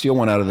Talbot and steal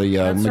one out of the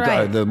That's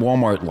right. the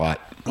Walmart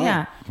lot.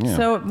 Yeah. Yeah.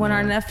 So when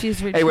our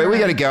nephews return. Hey, wait, we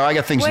got to go. I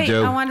got things Wait, to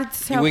do. I wanted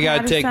to tell We got to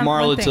Patty take something-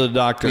 Marla one to thing. the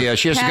doctor. Yeah,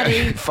 she has to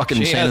Patty. go fucking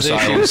She insane has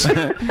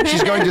asylum. issues.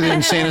 She's going to the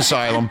insane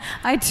asylum.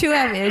 I too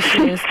have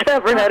issues.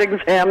 Never had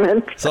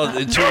examined. So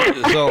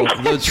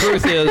the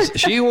truth is,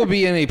 she will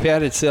be in a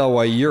padded cell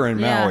while you're in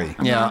Yeah. Maui.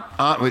 Yeah.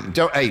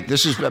 Hey,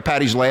 this is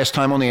Patty's last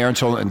time on the air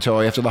until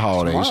after the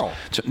holidays. Tomorrow.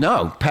 So,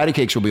 no, Patty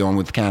Cakes will be on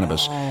with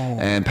cannabis.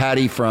 And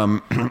Patty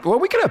from, well,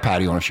 we could have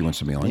Patty on if she wants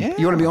to be on. Yeah.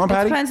 You want to be on,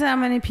 Patty? Depends on how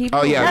many people.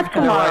 Oh, yeah. Not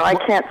tomorrow. I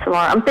can't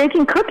tomorrow. I'm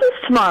baking cookies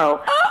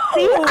tomorrow.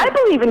 See, I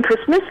believe in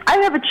Christmas. I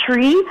have a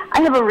tree,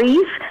 I have a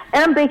wreath,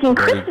 and I'm baking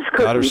Christmas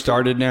Got her cookies.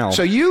 started now.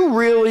 So you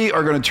really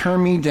are going to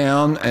turn me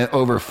down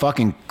over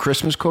fucking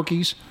Christmas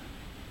cookies?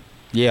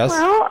 yes.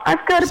 Well,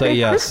 I've got to Say bake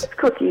yes. Christmas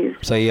cookies.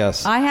 Say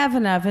yes. I have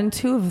an oven,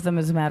 2 of them,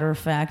 as a matter of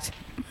fact.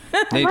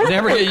 They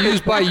never get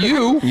used by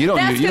you. You don't.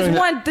 That's you don't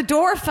because even, the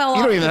door fell off.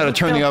 you don't even know how to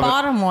turn the oven.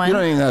 bottom one. You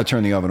don't even know how to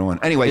turn the oven on.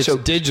 Anyway, It's so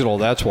digital.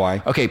 That's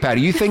why. okay, Patty,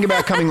 you think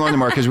about coming on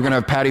tomorrow because we're going to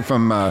have Patty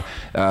from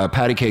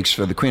Patty Cakes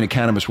for the Queen of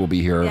Cannabis will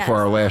be here Yes. for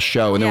our last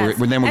show, and Yes.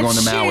 then we're And going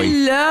to Maui.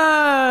 She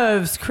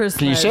loves Christmas.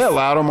 Can you say it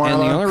louder, Marla?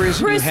 And the only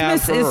reason you have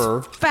Christmas her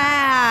is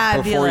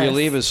fabulous. before you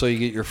leave is so you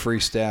get your free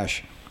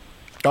stash.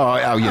 Oh,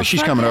 yeah, she's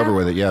fuck coming yeah. over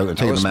with it. Yeah, I'll That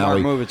take it was to a smart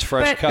Maui. move. It's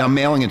fresh But- cut. I'm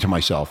mailing it to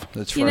myself.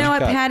 It's fresh You know what,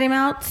 cut. Patty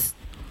Mounts?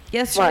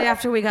 Yesterday, What?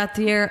 after we got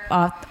the air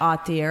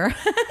off the air,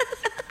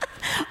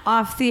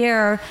 off the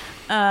air,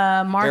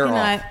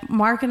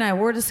 Mark and I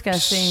were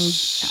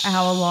discussing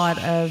how a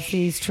lot of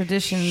these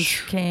traditions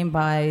came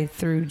by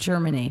through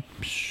Germany.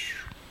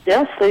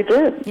 Yes, they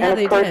did. Yeah, and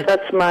they of course, did.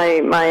 that's my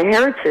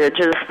heritage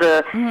is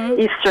the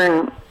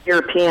Eastern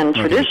European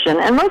tradition,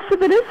 and most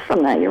of it is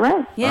from that. You're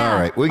right. Yeah. All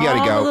right, we gotta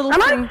all go. the little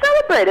And I things-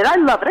 celebrate it. I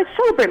love it. I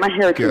celebrate my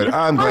heritage. Good. It's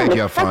I'm glad fun.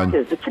 you It's have fun.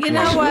 festive. It's You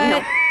know exciting.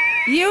 what?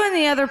 You and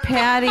the other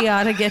Patty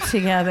ought to get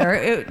together.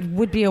 It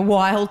would be a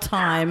wild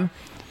time.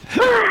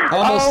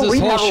 Almost we this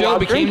whole have a show lot.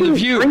 became The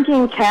View.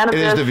 Drinking cannabis.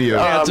 It is The View.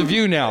 Yeah, it's a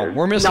View now.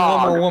 We're missing one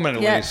nog. more woman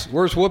at Yeah. least.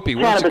 Where's Whoopi?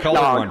 Where's the Cannabis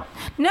colored nog. one?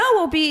 No,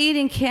 we'll be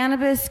eating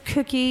cannabis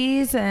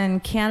cookies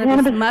and cannabis,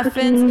 Cannabis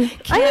muffins,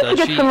 cookies. I have to Does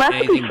get she some eat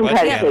recipes anything from but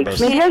Patty cannabis?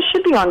 Cakes. Maybe I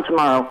should be on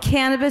tomorrow.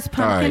 cannabis All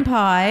pumpkin right.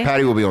 pie.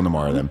 Patty will be on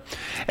tomorrow then.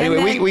 Anyway,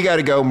 then- we got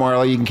to go,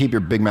 Marla. You can keep your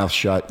big mouth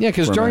shut. Yeah,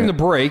 because for a during the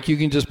minute. break, you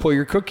can just pull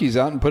your cookies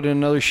out and put in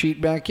another sheet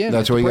back in.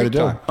 That's at what the you got to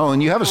break do. time. Oh,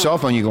 and you have a cell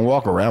phone. You can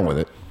walk around with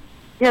it.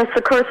 Yes,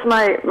 of course,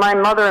 my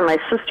mother and my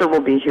sister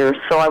will be here,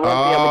 so I won't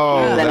be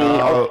able to use any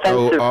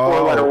offensive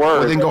four-letter words.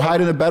 Well, then go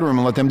hide in the bedroom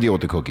and let them deal with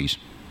the cookies.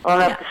 I'll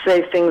have to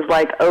say things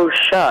like, oh,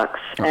 shucks,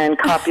 and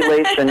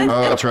copulation instead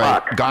Oh, that's of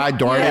right. fuck. God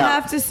darn You it.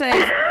 have to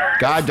say,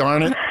 God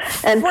darn it.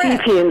 And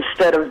Frick. pee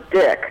instead of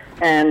dick,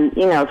 and,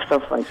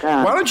 stuff like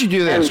that. Why don't you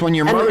do this And- when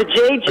your and mother... the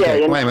JJ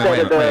Okay, instead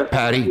of the... wait.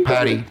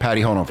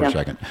 Patty, hold on for a Yeah.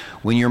 second.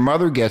 When your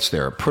mother gets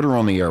there, put her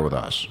on the air with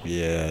us.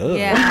 Yeah.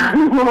 yeah.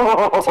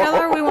 Tell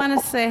her we want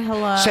to say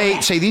hello.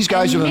 Say these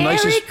guys are the Merry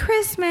nicest...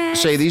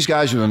 Christmas. Say these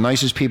guys are the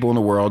nicest people in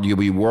the world. You'll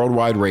be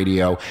worldwide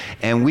radio,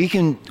 and we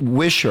can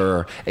wish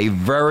her a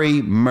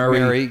very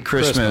Merry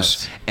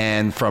Christmas.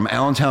 And from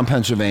Allentown,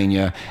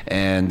 Pennsylvania,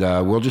 and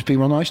we'll just be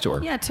real nice to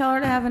her. Yeah, tell her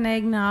to have an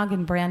eggnog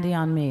and brandy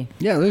on me.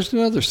 Yeah, there's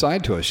another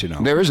side to us,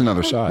 There is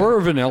another side. We're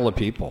vanilla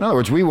people. In other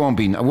words, we'll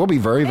be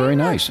very, very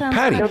that nice. sounds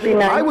Patty, You'll be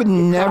nice. I would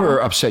never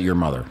upset your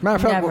mother. Matter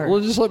of fact, Never.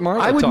 we'll just let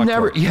Marla I would talk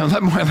never, to her.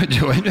 let Marla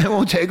do it. It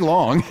won't take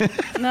long.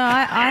 No,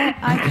 I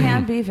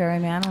can be very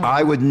manly.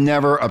 I would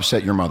never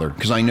upset your mother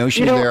because I know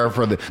she's there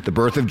for the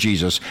birth of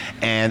Jesus,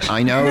 and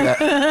I know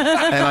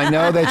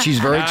that she's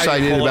very Now you're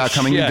excited full of about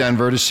coming to shit.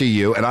 Denver to see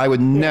you. And I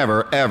would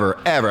never, ever,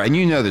 ever, and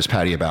you know this,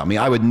 Patty, about me.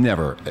 I would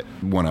never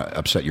want to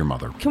upset your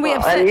mother. Can we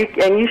And upset?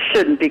 you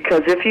shouldn't,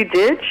 because if you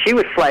did, she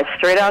would fly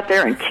straight out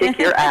there and kick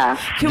your ass.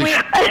 Can we?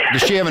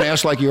 Does she have an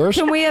ass like yours?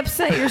 Can we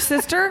upset your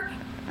sister?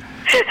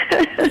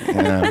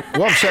 Yeah.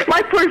 Well,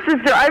 my poor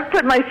sister. I've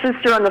put my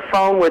sister on the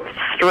phone with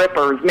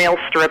strippers, male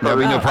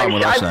strippers. Yeah, no problem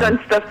with us I've done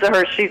stuff to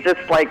her. She's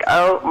just like,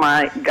 oh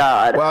my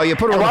God. Well, you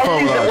put her and on the while phone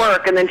she's with at us.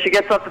 work, and then she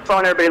gets off the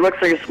phone. Everybody looks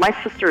at her. And goes, my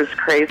sister is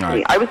crazy.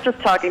 Right. I was just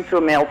talking to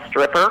a male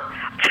stripper.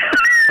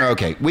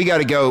 Okay, we got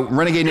to go.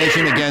 Renegade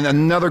Nation, again,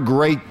 another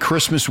great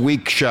Christmas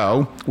week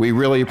show. We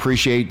really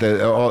appreciate the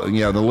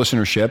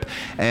listenership.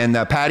 And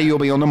Patty, you'll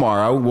be on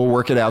tomorrow. We'll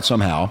work it out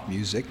somehow.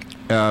 Music.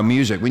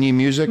 Music. We need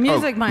music.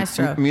 Music,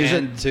 Maestro. Music.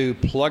 And to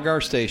plug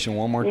our station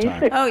one more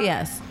time. Oh,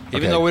 yes.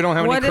 Even though we don't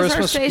have What any is our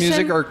Christmas station?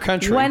 music or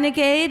country.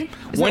 Renegade?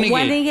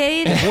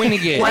 Renegade.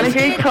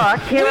 Renegade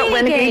Talk. Here at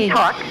Renegade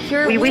Talk.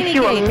 Here at We wish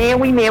you a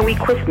Renegade. merry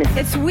Christmas.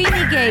 It's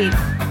Weenigate.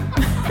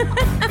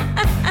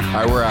 All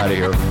right, we're out of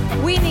here.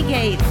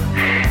 Weenigate.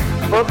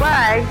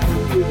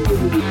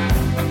 Bye-bye.